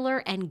cellular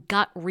and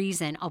gut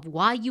reason of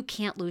why you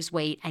can't lose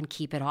weight and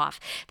keep it off.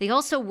 They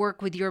also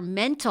work with your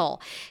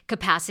mental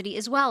capacity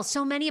as well.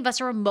 So many of us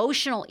are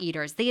emotional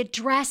eaters. They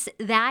address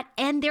that,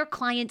 and their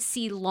clients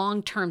see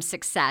long-term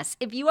success.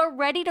 If you are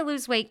ready to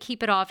lose weight,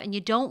 keep it off, and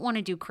you don't want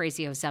to do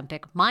crazy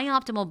Ozempic,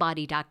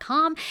 myoptimalbody.com,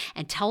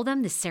 and tell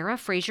them the Sarah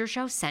Fraser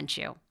Show sent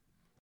you.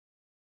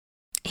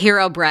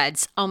 Hero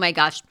breads. Oh my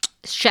gosh.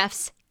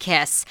 Chef's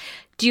kiss.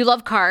 Do you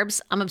love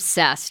carbs? I'm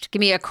obsessed. Give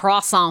me a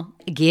croissant.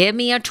 Give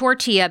me a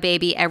tortilla,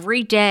 baby,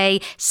 every day,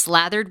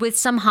 slathered with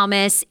some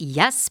hummus.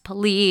 Yes,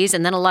 please.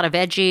 And then a lot of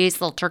veggies,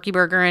 a little turkey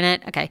burger in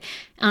it. Okay.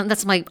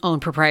 That's my own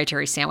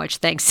proprietary sandwich.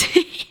 Thanks.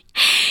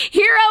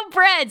 Hero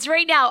breads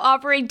right now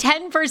offering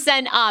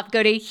 10% off.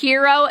 Go to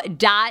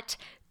hero.co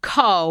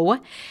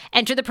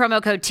Enter the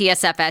promo code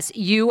TSFS.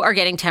 You are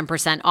getting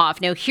 10% off.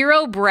 Now,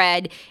 Hero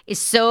bread is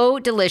so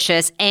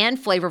delicious and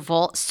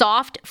flavorful,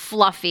 soft,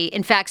 fluffy.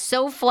 In fact,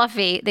 so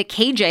fluffy that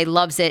KJ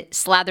loves it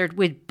slathered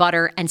with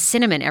butter and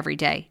cinnamon every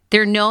day.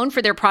 They're known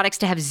for their products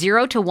to have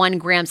 0 to 1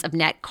 grams of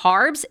net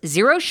carbs,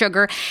 0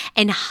 sugar,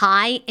 and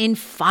high in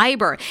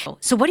fiber.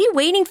 So what are you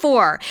waiting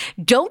for?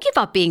 Don't give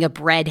up being a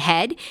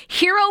breadhead.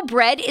 Hero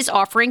Bread is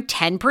offering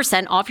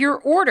 10% off your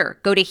order.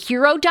 Go to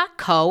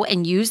hero.co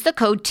and use the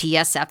code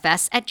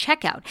TSFS at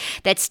checkout.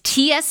 That's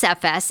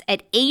TSFS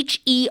at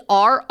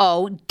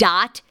HERO.CO.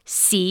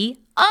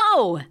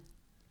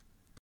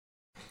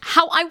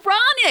 How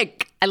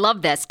ironic. I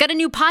love this. Got a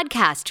new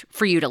podcast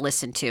for you to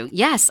listen to.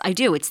 Yes, I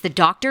do. It's the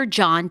Dr.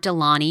 John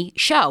Delaney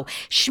Show.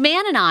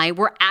 Schman and I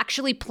were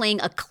actually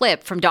playing a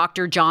clip from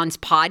Dr. John's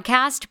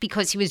podcast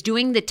because he was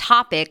doing the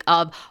topic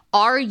of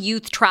are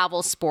youth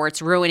travel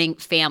sports ruining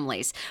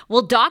families?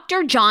 Well,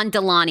 Dr. John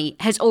Delaney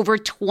has over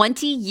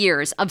 20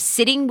 years of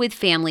sitting with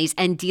families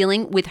and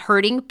dealing with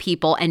hurting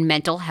people and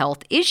mental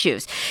health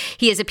issues.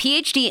 He has a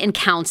PhD in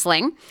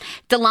counseling.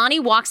 Delaney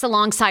walks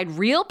alongside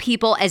real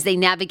people as they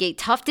navigate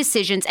tough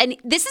decisions. And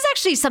this is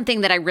actually something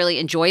that I really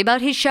enjoy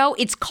about his show.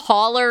 It's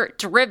caller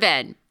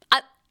driven.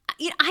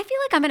 I feel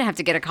like I'm going to have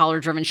to get a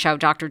caller-driven show,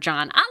 Dr.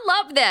 John. I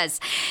love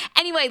this.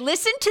 Anyway,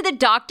 listen to the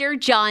Dr.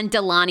 John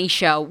Delaney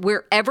Show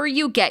wherever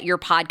you get your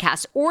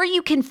podcasts, or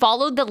you can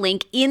follow the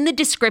link in the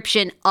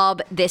description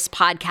of this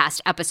podcast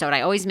episode.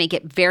 I always make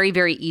it very,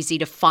 very easy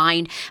to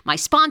find my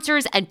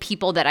sponsors and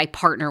people that I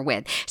partner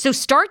with. So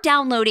start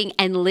downloading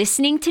and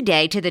listening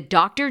today to the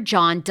Dr.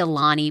 John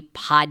Delaney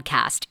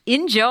podcast.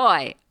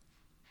 Enjoy.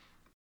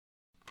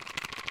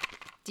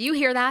 Do you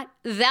hear that?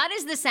 That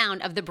is the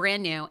sound of the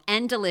brand new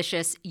and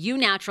delicious Eu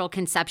Natural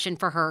Conception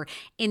for Her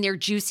in their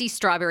juicy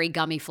strawberry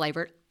gummy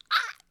flavor.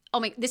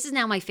 Oh my, this is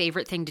now my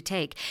favorite thing to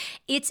take.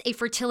 It's a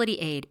fertility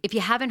aid. If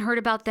you haven't heard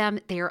about them,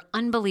 they are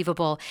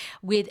unbelievable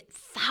with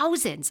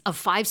thousands of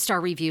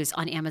 5-star reviews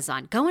on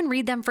Amazon. Go and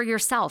read them for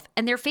yourself.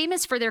 And they're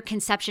famous for their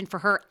Conception for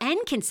Her and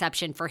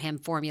Conception for Him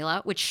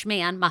formula, which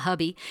Schman, my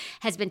hubby,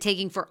 has been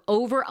taking for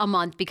over a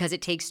month because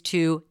it takes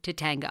 2 to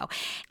tango.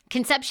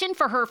 Conception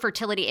for Her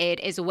fertility aid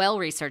is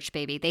well-researched,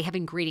 baby. They have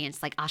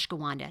ingredients like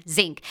ashwagandha,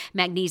 zinc,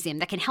 magnesium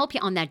that can help you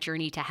on that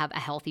journey to have a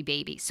healthy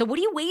baby. So what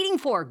are you waiting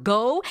for?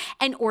 Go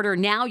and order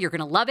now. You're going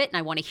to love it, and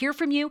I want to hear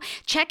from you.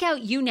 Check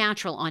out Eu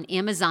Natural on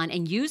Amazon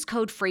and use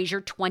code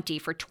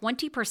Fraser20 for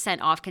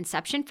 20% off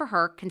Conception for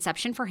Her,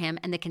 Conception for Him,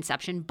 and the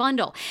Conception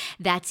Bundle.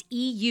 That's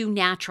EU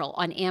Natural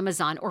on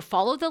Amazon, or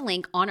follow the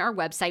link on our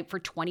website for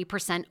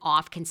 20%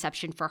 off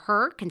Conception for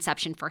Her,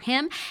 Conception for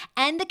Him,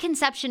 and the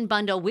Conception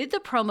Bundle with the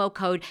promo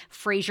code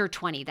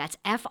Fraser20. That's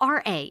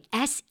FRASER,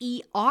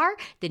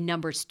 the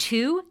numbers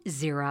 20.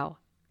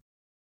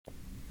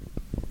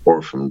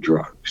 Or from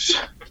drugs.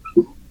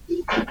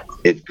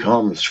 It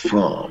comes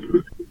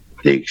from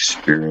the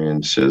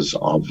experiences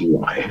of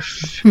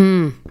life,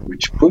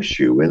 which push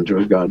you into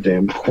a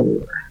goddamn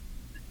corner.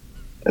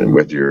 And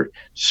whether you're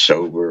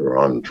sober or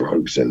on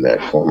drugs in that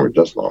corner, it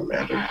does not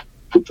matter.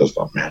 It does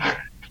not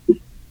matter.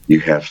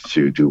 You have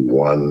to do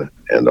one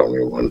and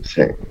only one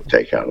thing.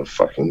 Take out a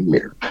fucking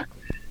mirror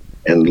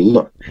and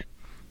look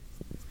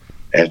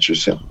at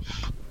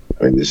yourself.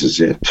 I mean, this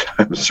is it.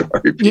 I'm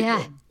sorry, people.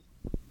 Yeah.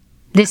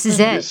 This is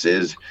it.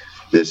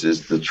 This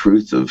is the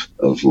truth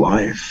of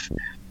life.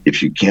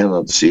 If you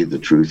cannot see the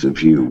truth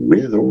of you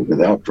with or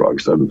without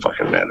drugs, doesn't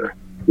fucking matter.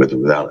 With or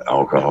without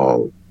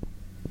alcohol,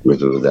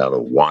 with or without a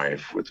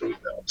wife, with or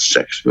without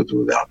sex, with or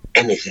without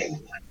anything.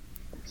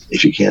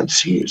 If you can't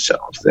see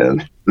yourself,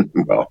 then,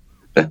 well,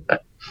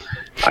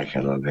 I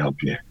cannot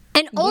help you.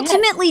 And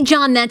ultimately,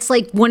 John, that's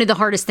like one of the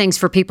hardest things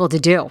for people to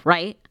do,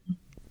 right?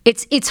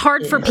 It's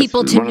hard for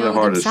people to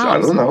know themselves. I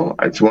don't know.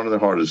 It's one of the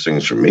hardest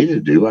things for me to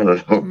do. I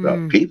don't know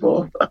about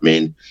people. I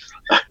mean,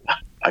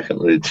 I can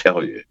really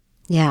tell you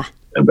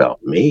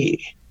about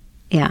me.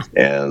 Yeah.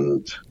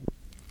 And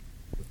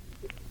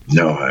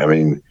no, I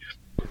mean,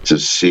 to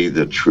see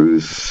the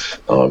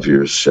truth of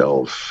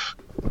yourself,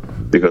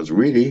 because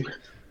really,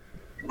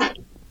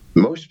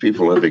 most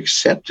people have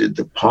accepted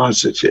the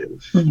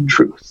positive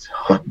truth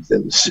of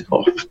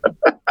themselves.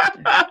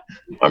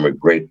 I'm a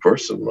great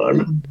person.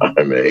 I'm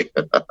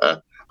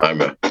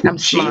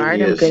smart.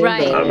 Genius. I'm good.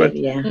 Right. I'm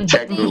a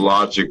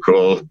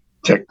technological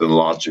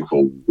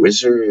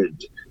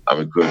wizard. I'm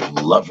a good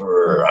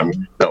lover.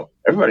 No,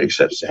 everybody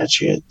accepts that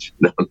shit.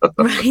 No.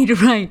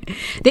 Right.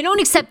 They don't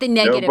accept the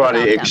negative.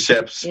 Nobody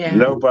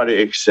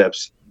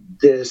accepts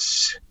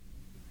this.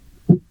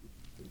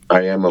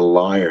 I am a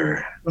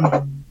liar.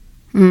 I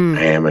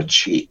am a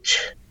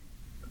cheat.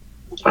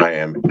 I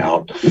am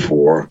out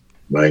for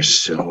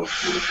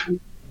myself.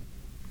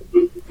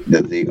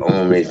 That the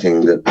only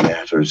thing that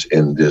matters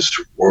in this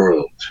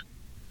world,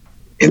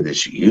 in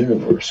this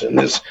universe, in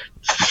this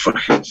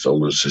fucking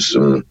solar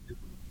system,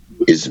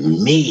 is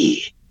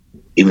me,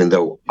 even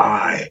though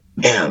I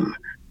am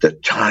the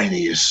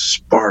tiniest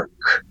spark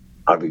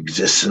of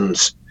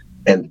existence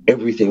and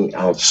everything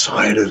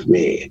outside of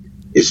me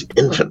is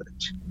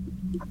infinite.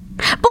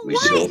 But we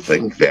still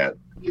think that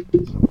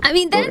I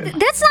mean,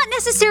 that's not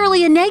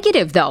necessarily a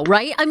negative, though,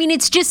 right? I mean,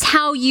 it's just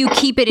how you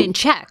keep it in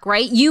check,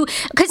 right?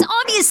 Because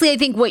obviously, I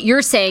think what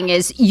you're saying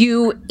is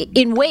you,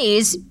 in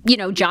ways,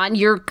 John,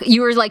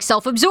 you're like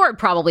self-absorbed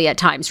probably at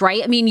times,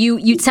 right? I mean,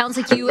 it sounds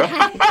like you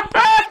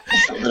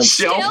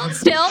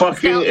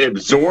fucking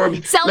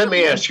absorbed. Let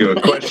me ask you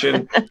a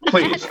question,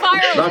 please.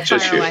 Not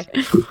just you.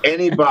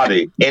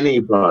 Anybody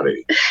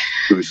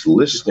who's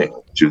listening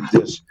to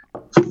this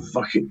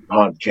fucking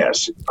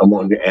podcast, I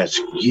wanted to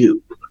ask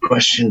you a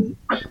question.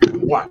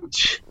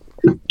 What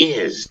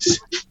is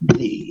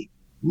the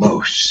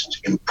most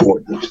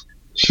important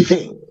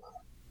thing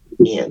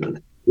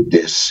in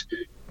this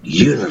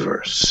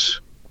universe?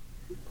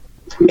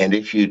 And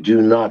if you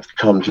do not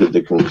come to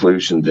the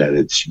conclusion that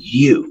it's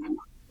you,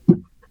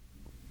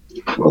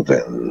 well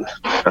then,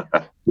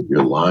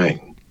 you're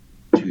lying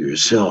to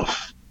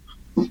yourself,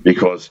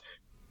 because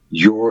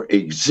your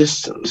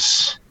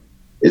existence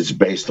is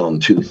based on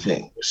two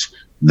things: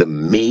 the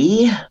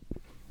me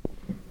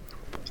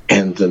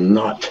and the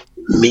not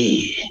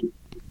me,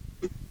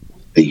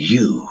 the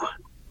you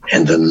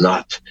and the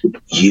not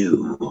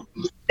you.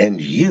 And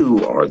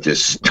you are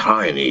this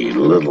tiny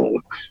little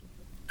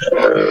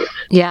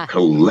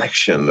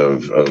collection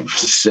of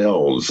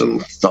cells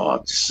and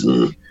thoughts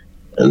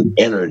and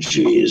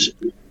energies,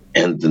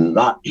 and the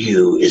not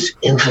you is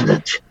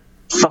infinite,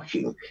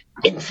 fucking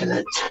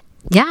infinite.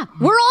 Yeah,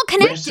 we're all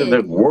connected. The rest of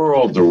the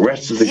world, the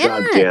rest of the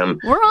goddamn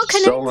we're all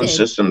connected. Solar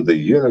system, the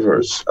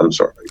universe. I'm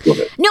sorry, go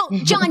ahead. No,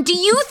 John, do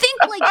you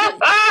think we're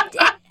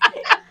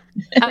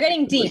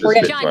getting deep.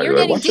 John, you're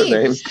getting deep.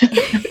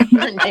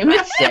 Her name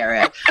is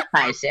Sarah.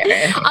 Hi,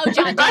 Sarah. Oh,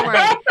 John, don't worry.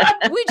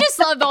 We just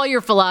love all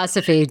your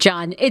philosophy,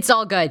 John. It's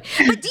all good.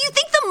 But do you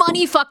think the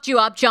money fucked you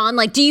up, John?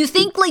 Do you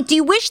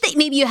wish that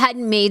maybe you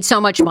hadn't made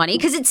so much money?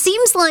 Because it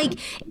seems like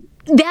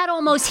that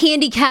almost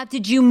handicapped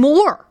you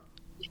more.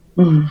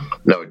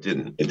 No, it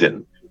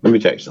didn't. Let me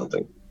tell you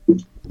something.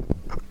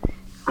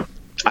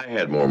 I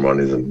had more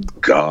money than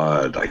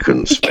God. I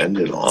couldn't spend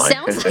it on.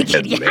 Sounds like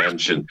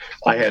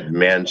I had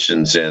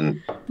mansions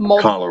in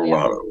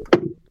Colorado,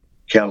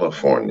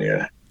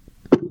 California,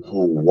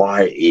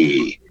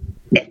 Hawaii,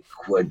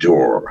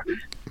 Ecuador,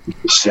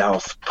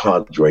 South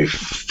Padre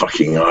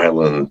fucking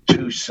Island,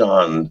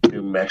 Tucson,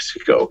 New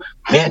Mexico.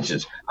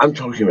 Mansions. I'm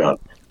talking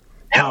about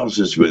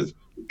houses with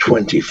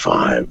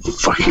 25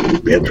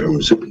 fucking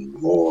bedrooms and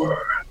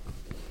more.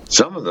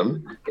 Some of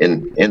them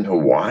in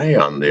Hawaii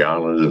on the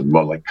island of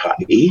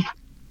Molokai.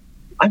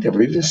 I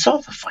never even saw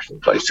the fucking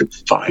place. It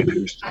took 5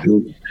 years to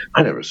build it.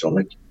 I never saw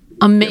it.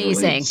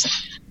 Amazing.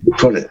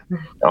 Put it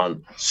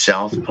on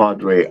South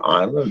Padre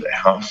Island, a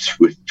house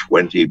with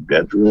 20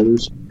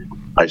 bedrooms.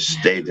 I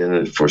stayed in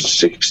it for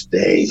 6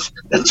 days.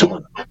 That's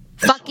all.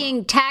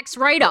 Fucking tax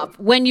write-off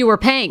when you were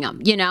paying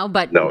them,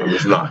 but... No, it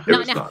was not.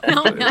 No.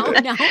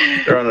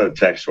 There are no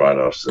tax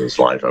write-offs in this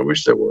life. I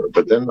wish there were,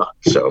 but they're not.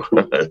 So,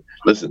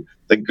 listen,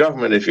 the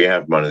government, if you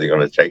have money, they're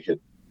going to take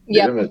it.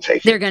 They're going to take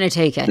it. They're going to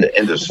take it.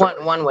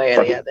 One way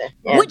or the other.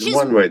 Yeah.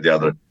 One way or the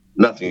other.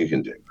 Nothing you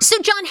can do. So,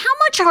 John, how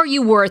much are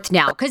you worth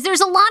now? Because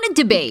there's a lot of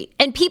debate.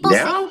 And people say,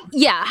 how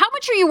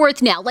much are you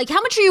worth now?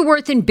 How much are you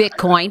worth in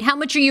Bitcoin? How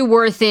much are you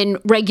worth in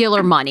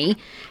regular money?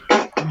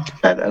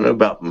 I don't know,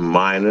 about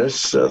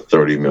minus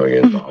 $30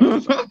 million,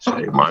 I'd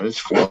say. Minus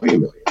 $40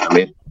 million. I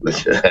mean,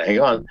 listen, hang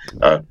on.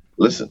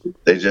 Listen,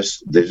 they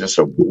just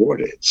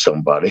awarded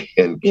somebody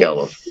in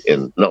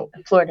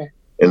Florida.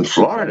 In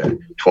Florida,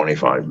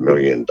 $25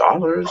 million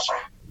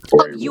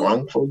for a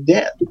wrongful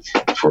death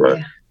for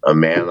a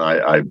man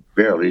I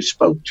barely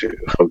spoke to.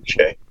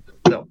 Okay.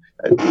 No,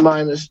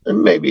 minus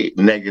maybe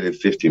negative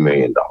 $50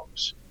 million.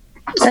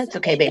 That's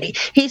okay, baby.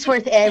 He's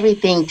worth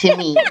everything to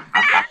me.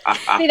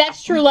 See,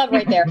 that's true love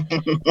right there.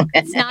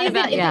 It's not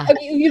about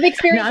you've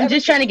experienced. No, I'm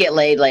just trying to get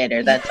laid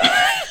later. That's all.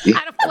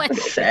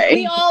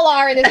 We all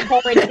are in this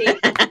quarantine.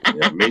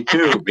 Yeah, me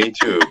too.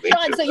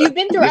 John, so you've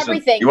been through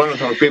everything. You want to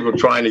talk people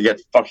trying to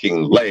get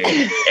fucking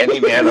laid?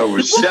 Any man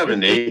over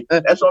 70,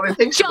 that's all he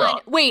thinks about. John,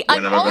 wait,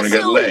 when am I going to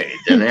get laid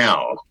and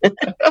how?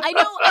 I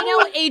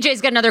know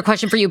AJ's got another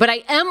question for you, but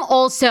I am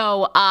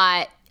also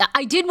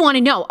I did want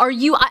to know,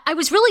 I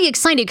was really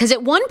excited because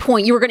at one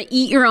point you were going to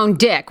eat your own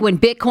dick when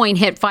Bitcoin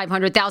hit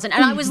 500,000.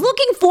 And I was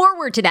looking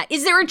forward to that.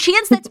 Is there a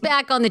chance that's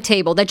back on the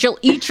table, that you'll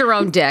eat your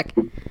own dick?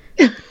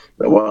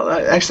 Well,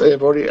 actually,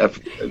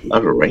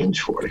 I've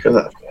arranged for it because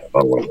I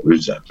don't want to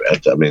lose that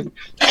bet. I mean,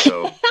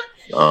 so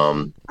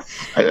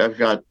I've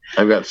got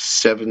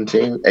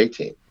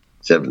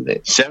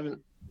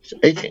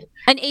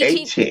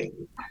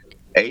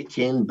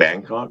 18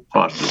 Bangkok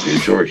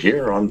prostitutes who are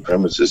here on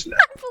premises now.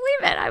 I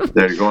believe it.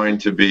 They're going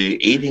to be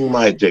eating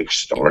my dick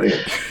starting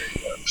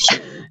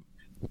soon,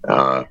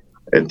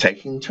 and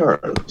taking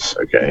turns,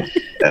 okay?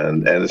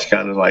 And it's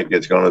kind of like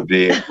it's going to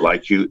be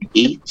like you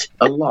eat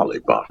a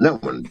lollipop. No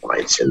one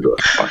bites into a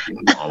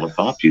fucking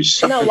lollipop. You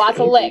suck it lots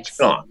of licks. It's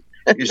gone.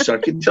 You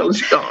suck it till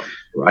it's gone,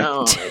 right?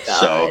 Oh my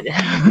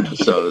God.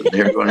 So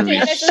they're going to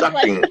be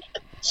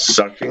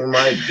sucking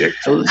my dick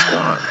till it's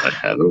gone.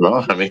 I don't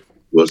know. I mean,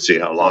 We'll see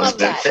how long Love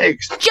that that.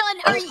 takes. John,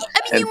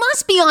 you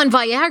must be on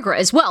Viagra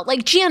as well.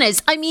 Like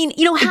Janice, how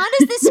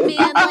does this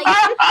man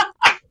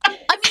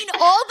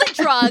all the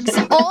drugs,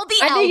 all the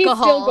I think alcohol. he's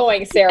still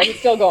going, Sarah. He's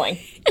still going.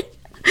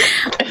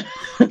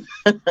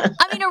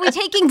 Are we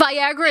taking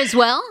Viagra as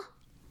well?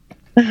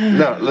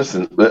 No,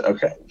 listen.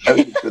 Okay,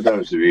 for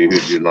those of you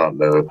who do not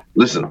know,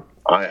 listen.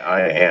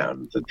 I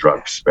am the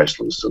drug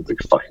specialist of the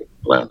fucking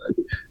planet.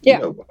 Yeah.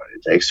 Nobody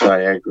takes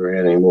Viagra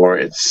anymore.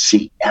 It's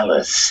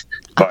Cialis.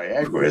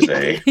 Viagra is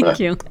a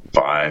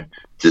 5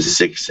 to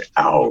 6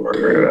 hour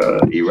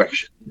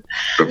erection,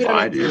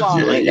 provided you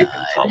can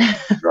follow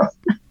the drug.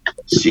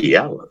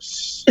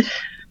 Cialis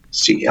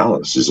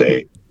is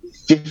a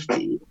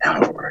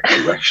 50-hour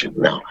erection.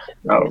 Now,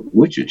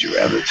 which would you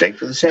rather take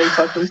for the same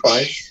fucking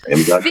price?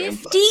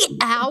 50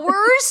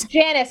 hours?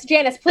 Janice,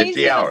 please.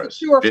 50 hours.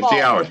 True or 50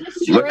 false. hours.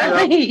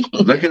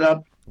 Look it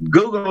up.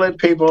 Google it,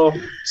 people.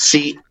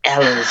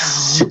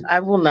 Cialis. I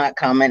will not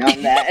comment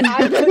on that.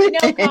 No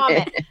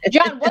comment.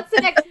 John, what's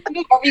the next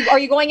move? Are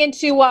you going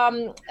into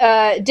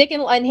dick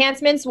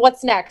enhancements?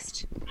 What's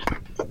next?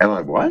 Am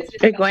I what?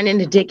 We're going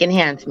into dick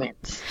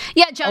enhancements.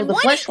 Yeah, John. The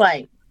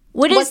fleshlight.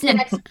 What's the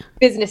next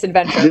business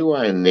adventure? Do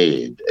I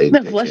need a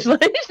The dick?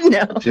 fleshlight?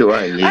 No. Do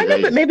I need I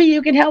know, but maybe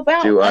you can help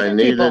out. Do I other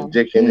need people. a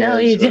dick No,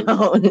 you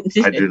enhancement?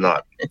 don't. I do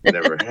not.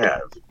 Never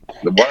have.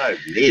 What I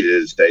need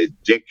is a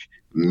dick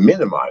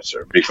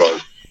minimizer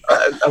because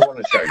I want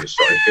to tell you a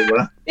story.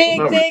 Big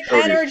dick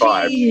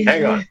 35, energy.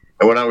 hang on.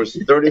 And when I was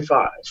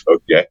 35,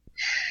 okay,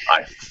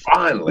 I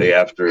finally,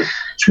 after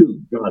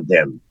 2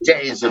 goddamn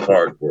days of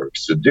hard work,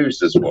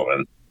 seduced this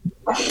woman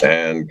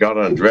and got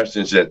undressed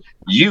and said,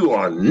 "You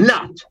are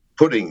not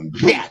putting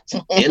that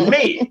in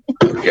me."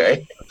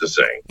 Okay? I'm just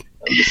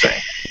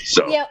saying.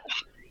 So. Yeah.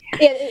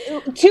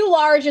 Too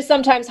large is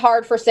sometimes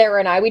hard for Sarah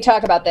and I. We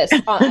talk about this.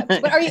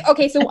 But are you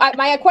okay? So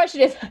my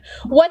question is,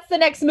 what's the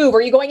next move?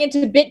 Are you going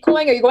into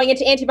Bitcoin? Are you going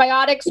into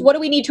antibiotics? What do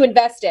we need to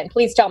invest in?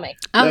 Please tell me.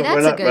 Oh, No,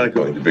 we're not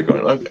going to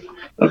Bitcoin.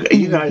 Okay,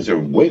 you guys are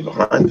way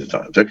behind the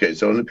times. Okay,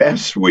 so in the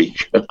past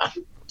week,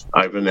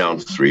 I've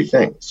announced 3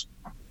 things.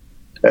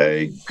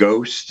 A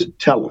ghost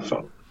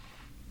telephone.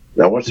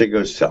 Now, what's a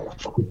ghost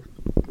telephone?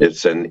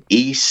 It's an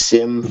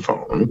eSIM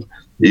phone.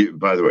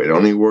 By the way, it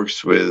only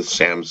works with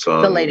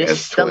Samsung. The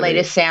latest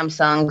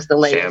Samsungs, the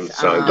latest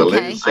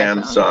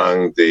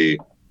Samsung, the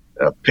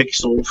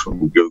Pixel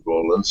from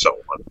Google, and so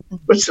on.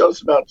 But still,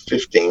 it's about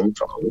 15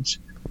 phones,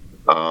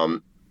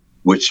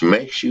 which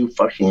makes you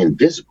fucking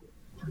invisible.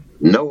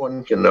 No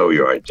one can know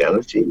your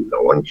identity.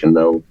 No one can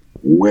know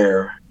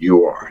where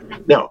you are.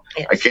 Now,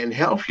 yes. I can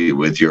help you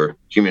with your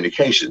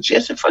communications.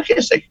 Yes, of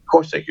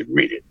course they could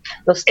read it.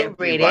 They'll still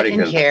read it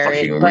and share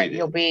it, but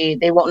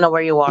they won't know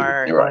where you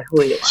are or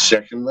who you are.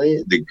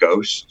 Secondly, the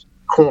ghost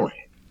coin,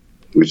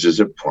 which is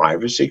a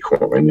privacy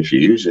coin. If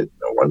you use it,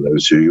 no one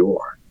knows who you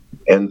are.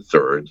 And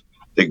third,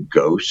 the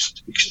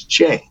ghost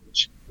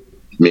exchange,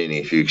 meaning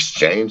if you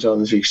exchange on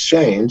this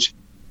exchange,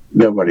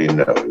 nobody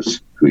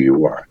knows who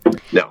you are.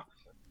 Now,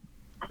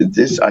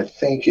 this, I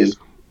think, is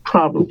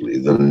probably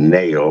the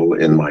nail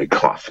in my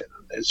coffin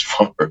as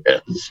far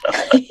as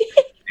the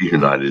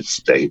United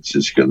States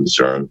is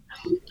concerned,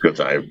 because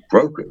I've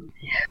broken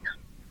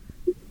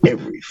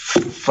every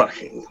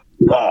fucking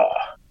law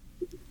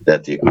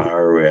that the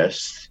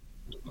IRS,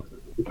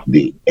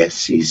 the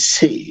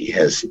SEC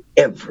has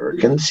ever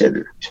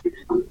considered.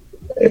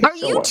 Are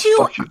you two?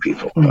 Fuck you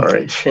people, all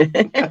right? Are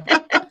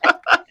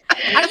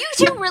you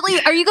two really?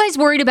 Are you guys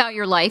worried about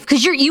your life?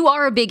 Because you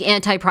are a big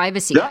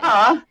anti-privacy.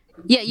 Duh.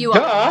 Yeah, you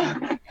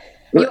are.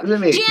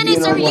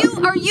 Janice,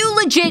 are you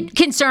legit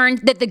concerned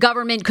that the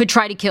government could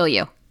try to kill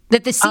you?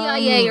 That the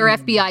CIA or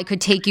FBI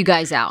could take you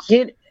guys out?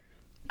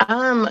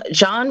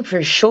 John,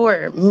 for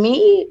sure.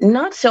 Me,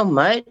 not so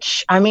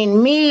much. I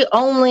mean, me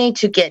only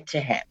to get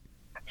to him.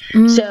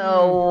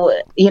 So,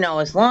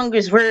 as long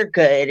as we're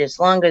good, as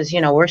long as,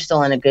 we're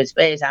still in a good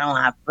space, I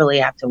don't really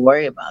have to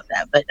worry about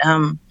that. But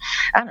I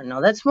don't know.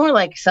 That's more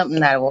like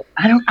something that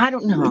I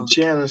don't know.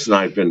 Janice and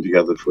I have been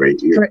together for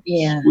 8 years.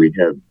 Yeah. We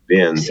have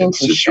been in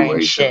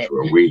situations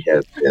where we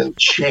have been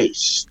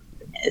chased.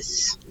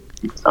 Yes.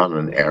 On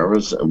an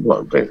Arizona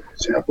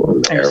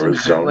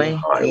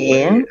highway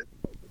yeah. at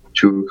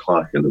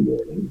 2:00 in the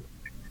morning.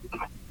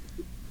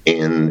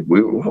 And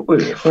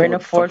we're in a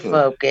Ford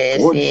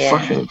Focus.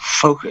 Fucking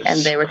Focus.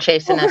 And they were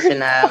chasing us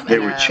They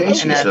were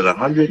chasing us at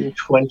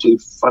 120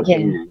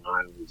 fucking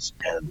miles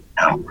an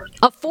hour.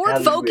 A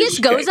Ford Focus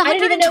goes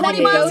 120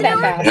 miles an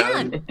hour?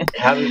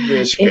 How did we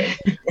escape?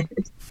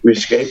 We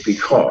escaped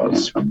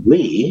because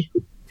we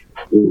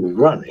were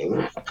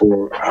running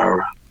for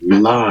our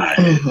lives.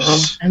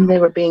 Mm-hmm. And they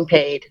were being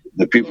paid.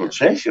 The people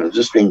chasing were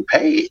just being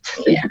paid.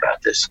 Think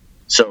about this.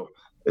 So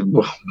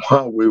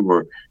while we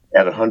were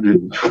at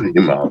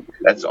 120 miles,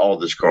 that's all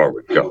this car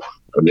would go.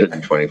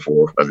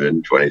 124,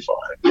 125.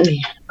 I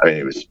mean,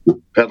 it was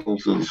pedal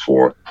to the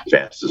floor,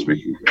 fast as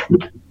we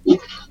could go.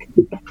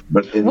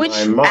 But in Which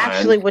my mind,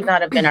 actually would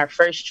not have been our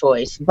first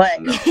choice, but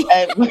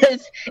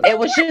it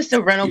was just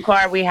a rental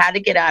car. We had to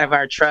get out of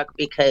our truck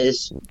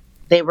because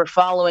they were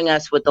following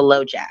us with the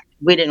LoJack.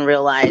 We didn't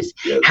realize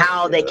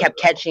how they kept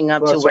catching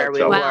up to where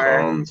we were.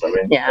 I mean,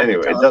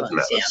 anyway, it doesn't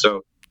matter. Yeah.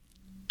 So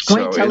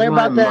wait, tell her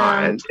about the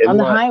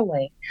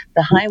highway.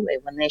 The highway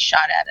when they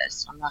shot at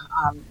us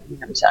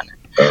in Arizona.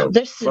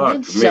 There's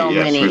been so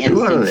many instances. We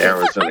were on an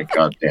Arizona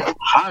goddamn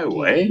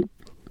highway,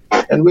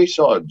 and we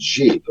saw a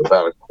Jeep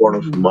about a quarter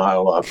of a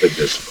mile up at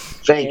this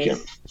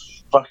vacant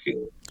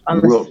fucking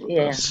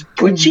wilderness.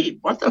 With Jeep,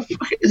 what the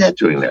fuck is that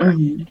doing there?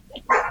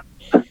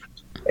 Mm-hmm.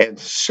 And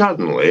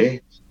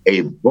suddenly,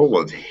 a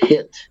bullet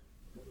hit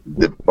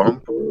the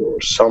bumper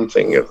or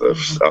something of the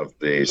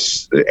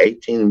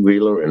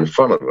 18-wheeler in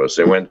front of us.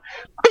 It went,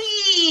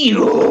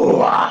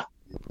 I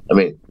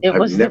mean, it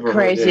was the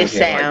craziest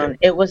sound.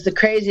 It was the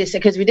craziest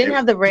because we didn't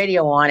have the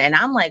radio on, and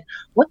I'm like,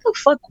 "What the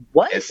fuck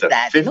was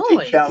that noise?" It's a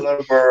 50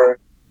 caliber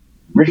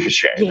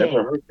ricochet. Yeah.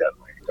 Never heard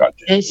that.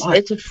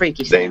 It's a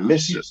freaky sound. They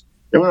missed us.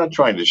 They were not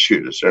trying to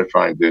shoot us. They're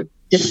trying to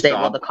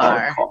disable the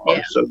car,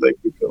 so they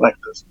could collect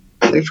us.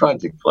 They tried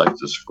to collect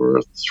us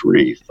for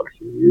 3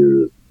 fucking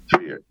years.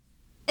 3 years.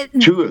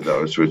 2 of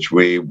those, which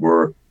we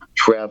were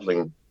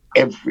traveling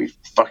every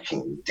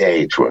fucking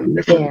day to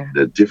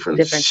a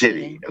different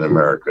city in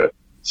America,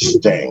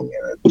 staying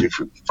in a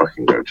different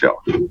fucking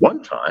hotel.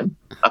 One time,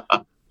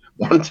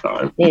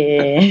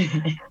 we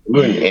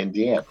were in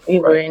Indiana. We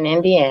were in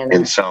Indiana.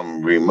 In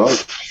some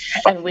remote.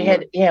 And we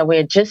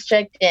had just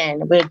checked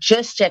in.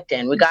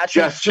 We got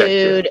some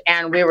food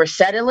and we were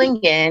settling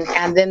in.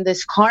 And then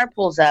this car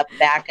pulls up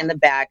back in the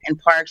back and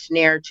parks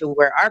near to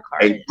where our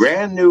car is. A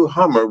brand new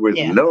Hummer with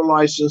no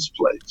license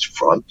plates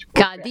front.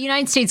 God, the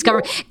United States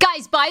government.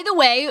 Guys, by the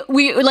way,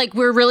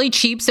 we're really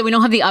cheap, so we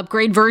don't have the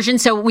upgrade version.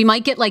 So we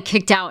might get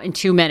kicked out in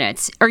 2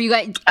 minutes. Are you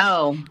guys?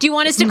 Oh. Do you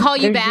want us to call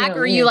you back,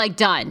 or are you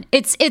done?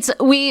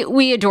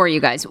 We adore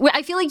you guys.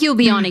 I feel like you'll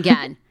be on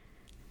again.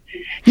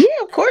 Yeah,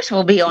 of course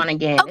we'll be on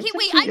again. Okay,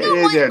 wait. I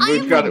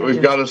got one.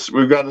 We've got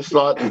a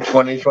slot in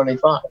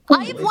 2025.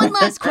 I have one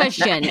last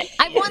question.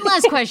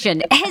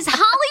 Has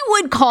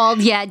Hollywood called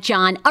yet,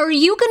 John? Are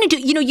you going to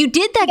do? You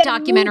did that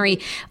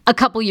documentary a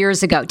couple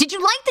years ago. Did you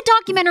like the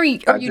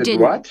documentary, or you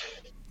didn't? What?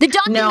 The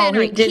documentary.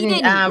 No, he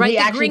didn't. Right? He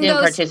actually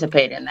didn't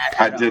participate in that.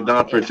 I did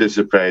not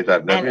participate.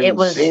 I've never and it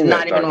was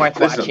not even worth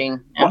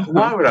watching.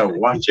 Why would I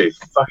watch a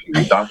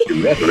fucking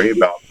documentary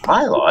about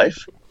my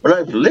life when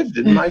I've lived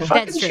in my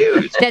fucking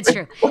shoes? That's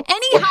true.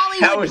 Any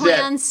Hollywood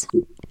plans?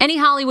 Any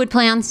Hollywood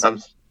plans?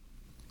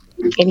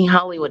 Any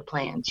Hollywood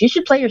plans? You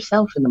should play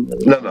yourself in the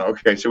movie. No.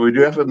 Okay, so we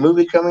do have a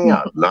movie coming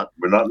out.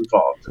 We're not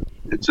involved.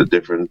 It's a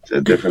different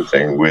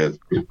thing with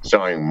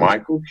starring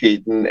Michael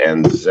Keaton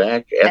and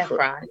Zac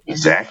Efron.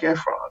 Zac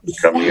Efron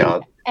coming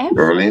out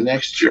early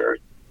next year,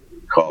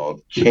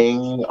 called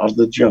King of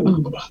the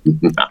Jungle.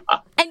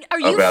 And are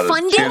you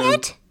funding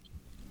it?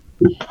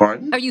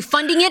 Pardon? Are you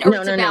funding it, or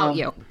it's about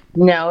you?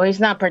 No,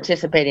 he's not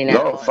participating at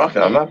all. No, fuck it.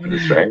 I'm not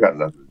participating. I got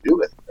nothing to do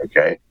with it.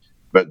 Okay.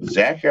 But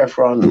Zac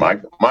Efron,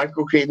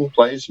 Michael Keaton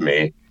plays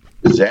me.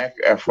 Zac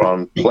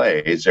Efron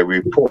plays a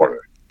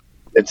reporter.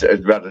 It's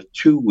about a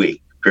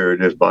 2-week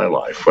period of my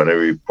life when a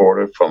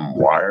reporter from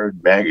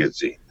Wired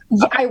magazine.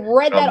 I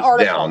read that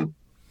article. Down,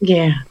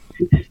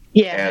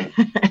 yeah.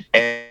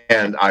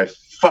 And I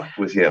fucked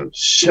with him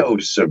so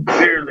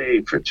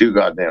severely for 2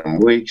 goddamn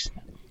weeks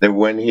that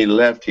when he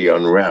left, he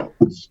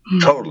unraveled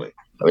totally.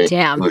 I mean,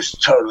 Damn. He was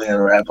totally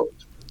unraveled.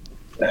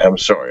 I'm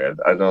sorry,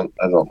 I don't.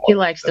 He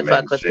likes to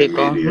fuck with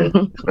people.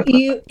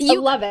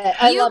 You love it.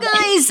 You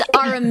guys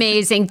are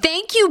amazing.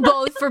 Thank you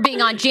both for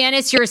being on.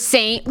 Janice, you're a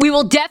saint. We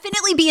will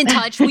definitely be in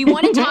touch. We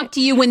want to talk to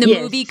you when the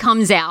movie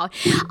comes out.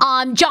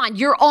 John,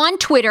 you're on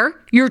Twitter.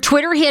 Your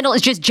Twitter handle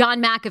is just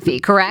John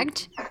McAfee,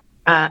 correct?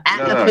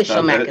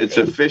 Official McAfee. It's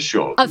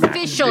official.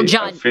 Official,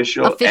 John.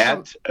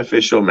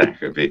 Official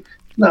McAfee.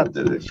 Not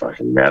that it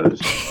fucking matters.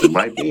 There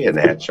might be an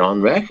at John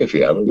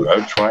McAfee. I don't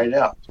know. Try it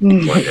out.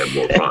 Might have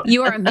more fun.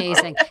 You are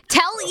amazing.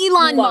 Tell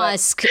Elon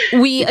Musk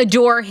we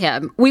adore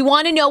him. We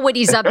want to know what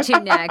he's up to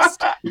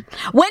next.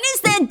 When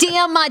is that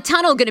damn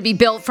tunnel going to be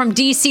built from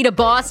D.C. to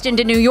Boston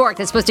to New York?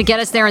 That's supposed to get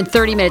us there in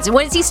 30 minutes.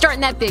 When is he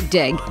starting that big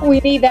dig? We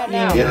need that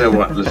now. You know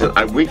what? Listen,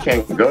 we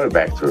can't go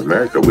back to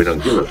America. We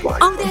don't give a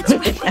flying. Oh, that's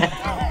right.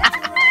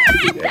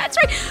 That's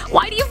right.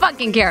 Why do you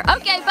fucking care?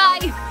 Okay, bye.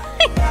 Give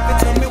it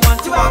to me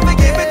once, you have to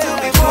give it to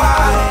me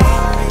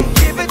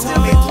twice. Give it to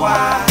me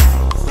twice.